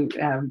 that you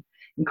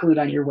include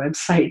on your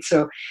website.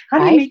 So how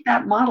do you make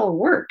that model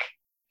work?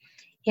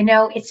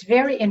 It's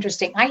very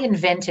interesting. I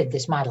invented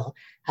this model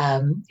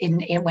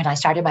when I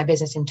started my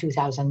business in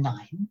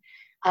 2009.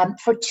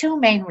 For two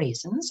main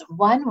reasons.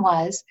 One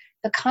was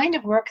the kind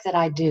of work that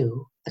I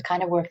do, the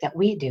kind of work that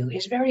we do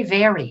is very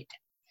varied.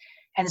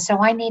 And so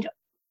I need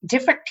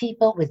different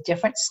people with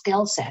different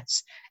skill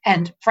sets.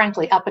 And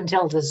frankly, up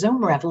until the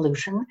Zoom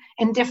revolution,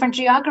 in different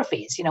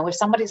geographies. If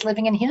somebody's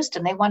living in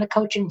Houston, they want a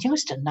coach in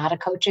Houston, not a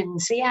coach in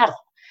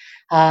Seattle.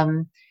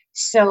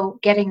 So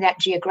getting that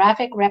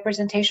geographic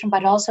representation,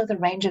 but also the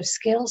range of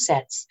skill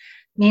sets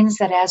means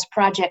that as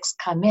projects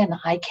come in,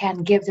 I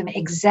can give them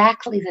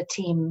exactly the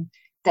team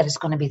that is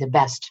going to be the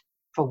best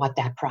for what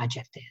that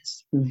project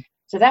is.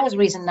 So that was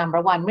reason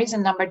number one.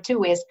 Reason number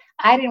two is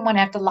I didn't want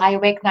to have to lie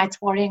awake nights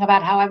worrying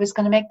about how I was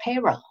going to make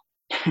payroll.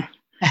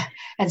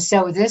 And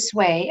so this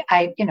way,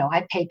 I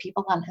pay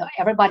people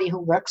everybody who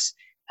works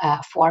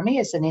for me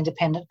is an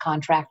independent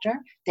contractor.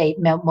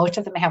 Most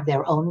of them have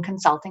their own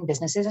consulting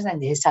businesses and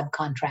they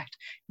subcontract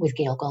with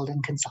Gale Golden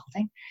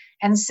Consulting.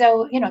 And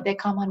so, they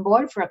come on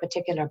board for a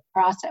particular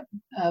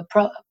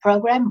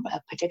program,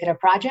 a particular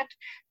project.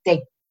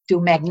 They do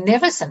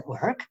magnificent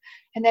work.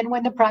 And then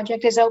when the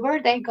project is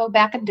over, they go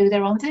back and do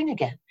their own thing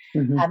again.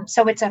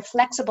 So it's a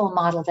flexible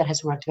model that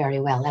has worked very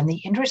well. And the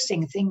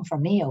interesting thing for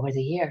me over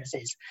the years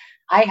is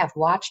I have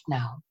watched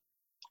now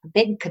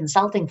big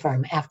consulting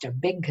firm after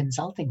big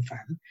consulting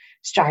firm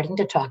starting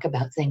to talk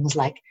about things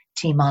like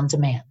team on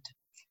demand,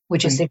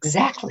 which is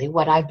exactly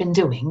what I've been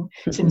doing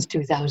since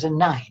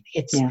 2009.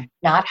 It's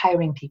not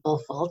hiring people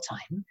full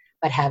time,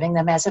 but having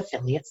them as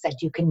affiliates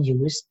that you can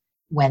use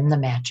when the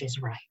match is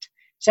right.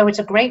 So it's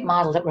a great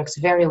model that works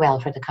very well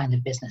for the kind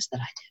of business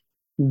that I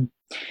do.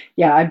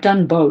 Yeah, I've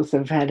done both.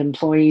 I've had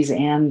employees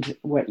and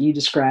what you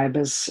describe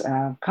as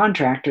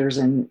contractors,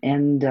 and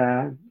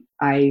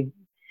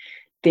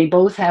they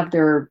both have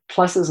their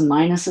pluses and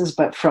minuses.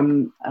 But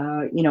from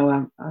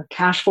a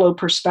cash flow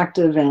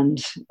perspective, and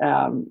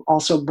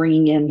also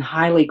bringing in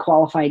highly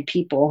qualified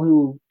people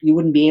who you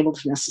wouldn't be able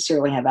to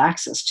necessarily have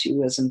access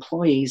to as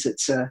employees,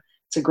 it's a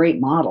great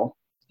model.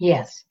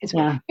 Yes,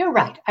 you're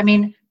right. I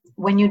mean,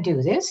 when you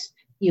do this,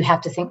 you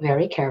have to think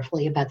very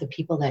carefully about the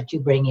people that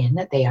you bring in,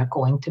 that they are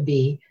going to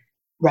be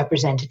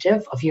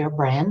representative of your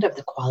brand, of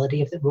the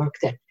quality of the work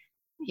that,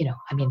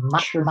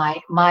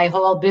 my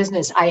whole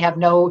business, I have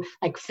no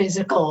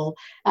physical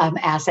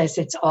assets.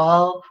 It's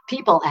all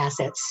people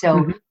assets.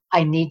 So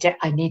I need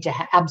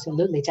to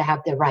absolutely to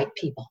have the right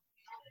people.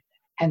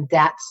 And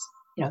that's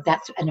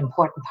an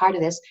important part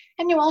of this.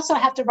 And you also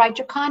have to write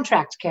your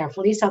contract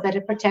carefully so that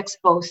it protects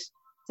both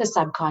the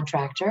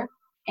subcontractor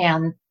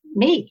and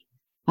me.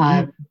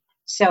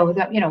 So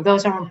that,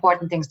 those are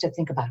important things to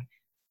think about.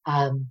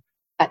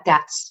 But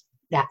that's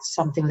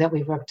something that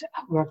we've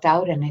worked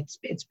out, and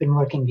it's been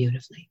working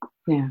beautifully.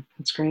 Yeah,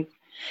 that's great.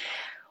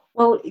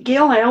 Well,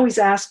 Gale, I always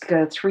ask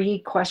 3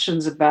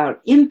 questions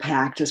about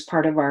impact as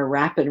part of our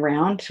rapid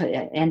round to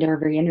end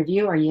every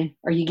interview. Are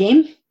you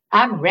game?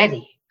 I'm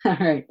ready. All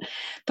right.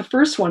 The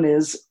first one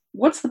is,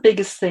 what's the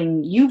biggest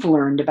thing you've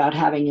learned about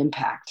having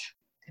impact?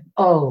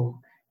 Oh,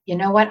 you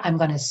know what? I'm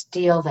going to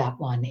steal that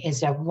one.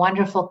 It's a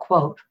wonderful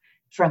quote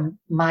from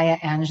Maya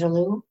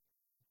Angelou,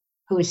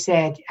 who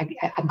said,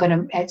 I'm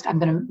going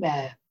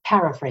to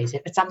paraphrase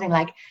it, but something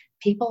like,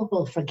 people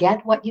will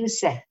forget what you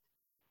said,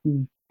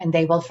 and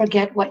they will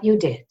forget what you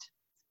did,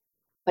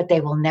 but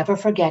they will never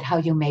forget how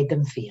you made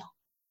them feel.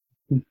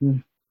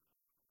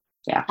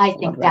 Yeah, I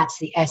think that's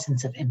the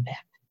essence of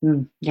impact.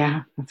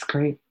 Yeah, that's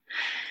great.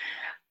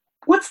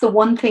 What's the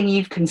one thing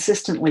you've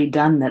consistently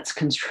done that's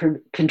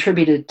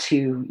contributed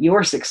to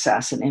your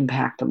success and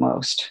impact the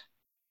most?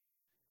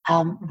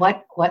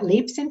 What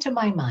leaps into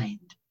my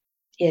mind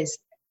is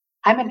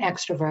I'm an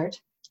extrovert.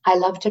 I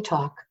love to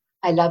talk.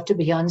 I love to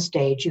be on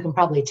stage. You can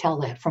probably tell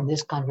that from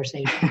this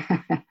conversation.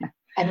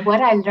 And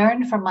what I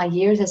learned from my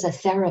years as a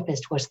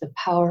therapist was the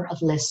power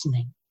of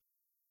listening.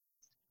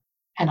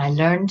 And I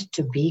learned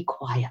to be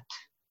quiet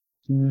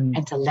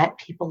and to let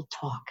people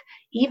talk.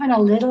 Even a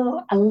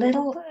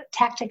little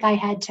tactic I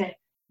had to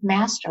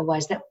master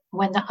was that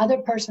when the other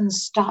person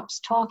stops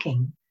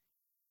talking,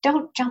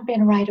 don't jump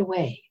in right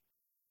away.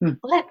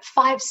 Let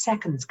 5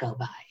 seconds go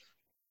by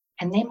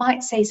and they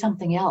might say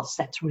something else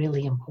that's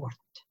really important.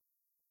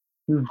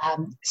 Mm.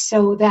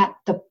 So that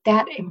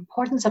that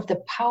importance of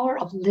the power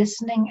of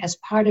listening as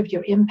part of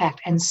your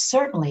impact, and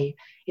certainly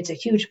it's a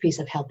huge piece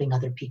of helping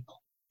other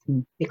people.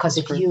 Because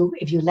if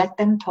you let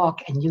them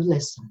talk and you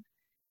listen,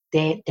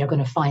 they're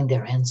going to find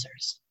their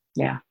answers.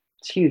 Yeah,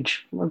 it's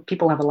huge. Well,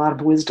 people have a lot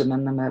of wisdom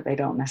in them that they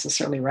don't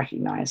necessarily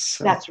recognize.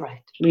 So that's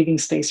right. Leaving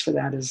space for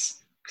that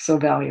is so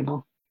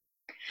valuable.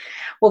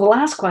 Well, the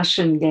last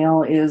question,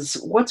 Gail, is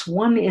what's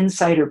one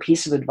insight or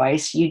piece of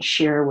advice you'd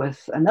share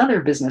with another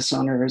business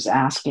owner who's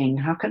asking,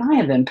 how can I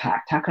have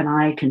impact? How can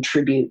I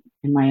contribute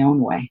in my own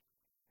way?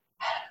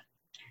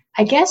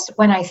 I guess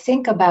when I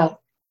think about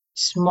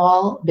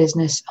small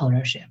business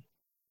ownership,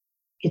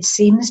 it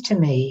seems to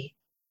me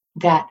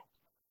that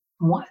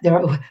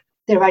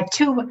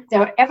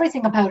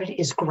everything about it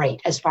is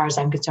great as far as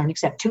I'm concerned,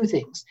 except two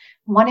things.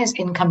 One is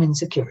income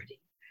insecurity,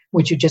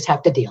 which you just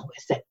have to deal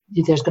with, that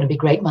there's going to be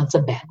great months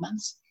and bad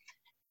months.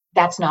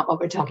 That's not what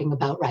we're talking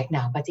about right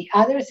now. But the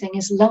other thing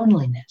is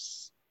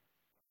loneliness.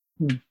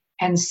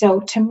 And so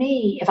to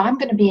me, if I'm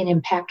going to be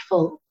an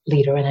impactful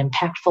leader, an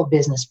impactful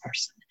business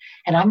person,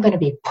 and I'm going to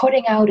be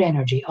putting out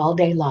energy all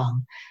day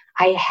long,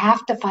 I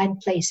have to find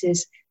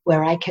places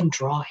where I can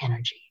draw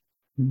energy.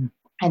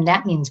 And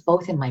that means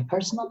both in my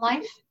personal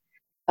life,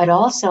 but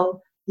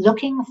also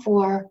looking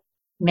for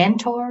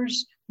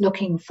mentors,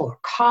 looking for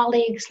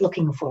colleagues,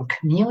 looking for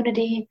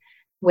community,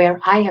 where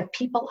I have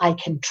people I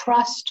can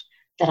trust,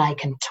 that I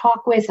can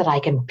talk with, that I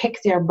can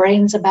pick their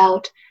brains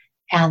about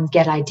and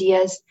get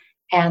ideas.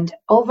 And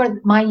over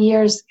my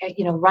years,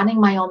 running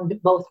my own,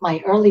 both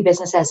my early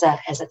business as a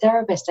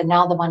therapist and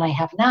now the one I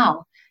have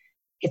now,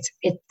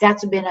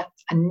 that's been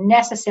a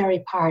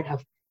necessary part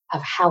of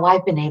how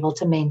I've been able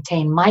to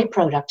maintain my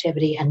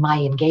productivity and my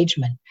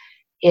engagement,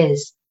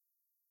 is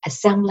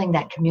assembling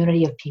that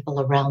community of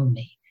people around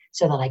me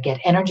so that I get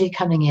energy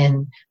coming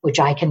in, which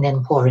I can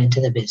then pour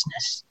into the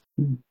business.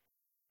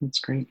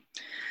 That's great.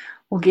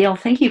 Well, Gail,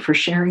 thank you for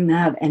sharing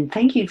that. And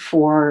thank you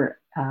for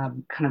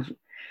kind of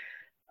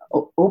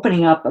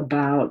opening up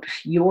about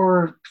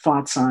your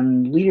thoughts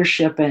on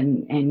leadership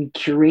and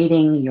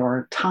curating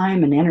your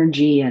time and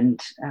energy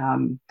and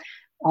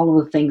all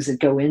of the things that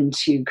go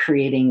into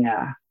creating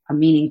a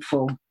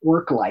meaningful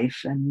work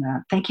life. And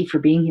thank you for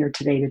being here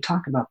today to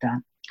talk about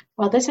that.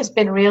 Well, this has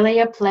been really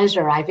a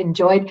pleasure. I've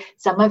enjoyed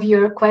some of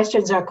your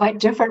questions are quite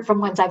different from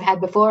ones I've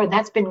had before, and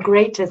that's been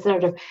great to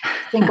sort of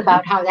think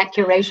about how that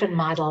curation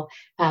model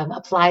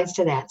applies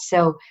to that.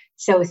 So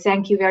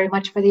thank you very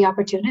much for the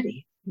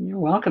opportunity. You're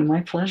welcome.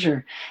 My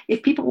pleasure.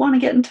 If people want to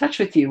get in touch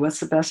with you, what's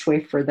the best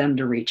way for them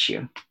to reach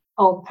you?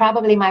 Oh,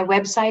 probably my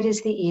website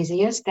is the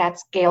easiest.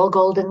 That's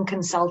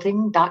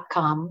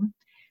gailgoldenconsulting.com.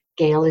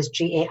 Gail is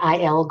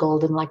Gail,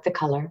 golden like the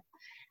color.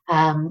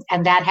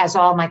 And that has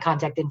all my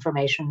contact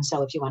information.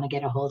 So if you want to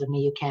get a hold of me,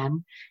 you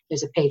can.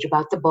 There's a page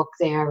about the book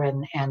there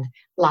and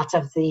lots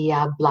of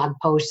the blog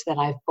posts that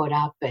I've put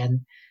up and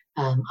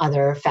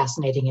other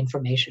fascinating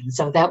information.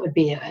 So that would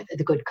be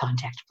the good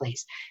contact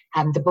place.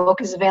 And the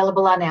book is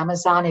available on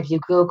Amazon. If you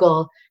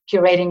Google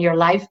Curating Your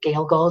Life,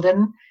 Gail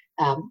Golden,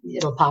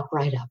 it'll pop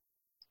right up.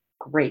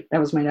 Great. That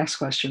was my next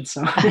question.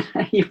 So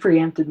you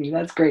preempted me.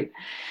 That's great.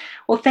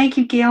 Well, thank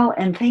you, Gail.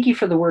 And thank you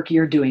for the work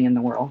you're doing in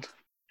the world.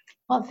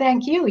 Well,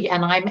 thank you.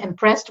 And I'm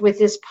impressed with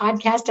this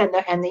podcast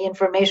and the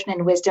information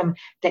and wisdom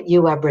that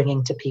you are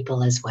bringing to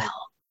people as well.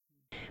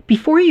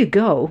 Before you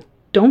go,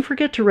 don't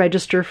forget to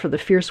register for the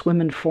Fierce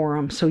Women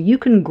Forum so you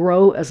can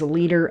grow as a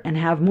leader and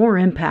have more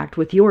impact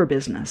with your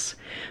business.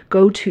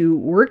 Go to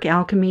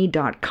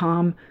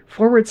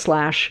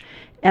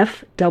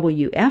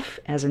workalchemy.com/FWF,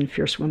 as in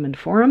Fierce Women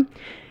Forum,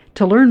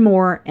 to learn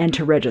more and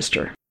to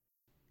register.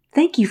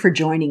 Thank you for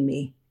joining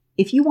me.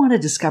 If you want to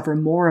discover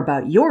more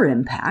about your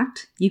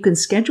impact, you can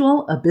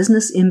schedule a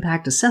business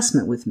impact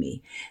assessment with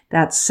me.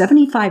 That's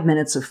 75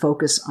 minutes of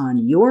focus on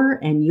your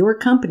and your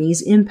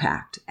company's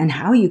impact and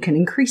how you can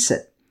increase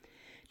it.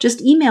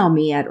 Just email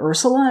me at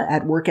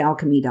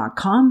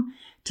ursula@workalchemy.com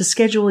to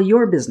schedule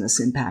your business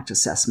impact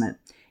assessment.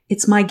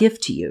 It's my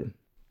gift to you.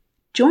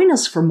 Join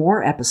us for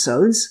more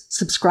episodes.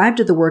 Subscribe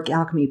to the Work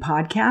Alchemy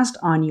podcast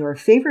on your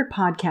favorite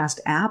podcast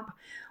app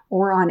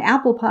or on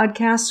Apple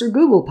Podcasts or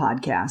Google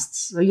Podcasts,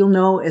 so you'll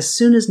know as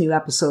soon as new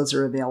episodes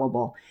are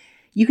available.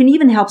 You can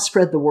even help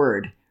spread the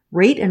word.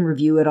 Rate and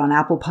review it on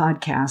Apple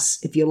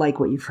Podcasts if you like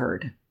what you've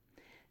heard.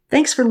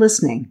 Thanks for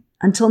listening.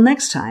 Until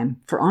next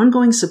time, for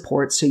ongoing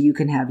support so you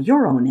can have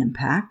your own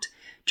impact,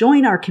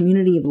 join our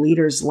community of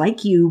leaders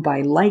like you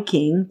by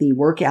liking the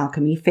Work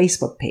Alchemy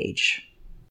Facebook page.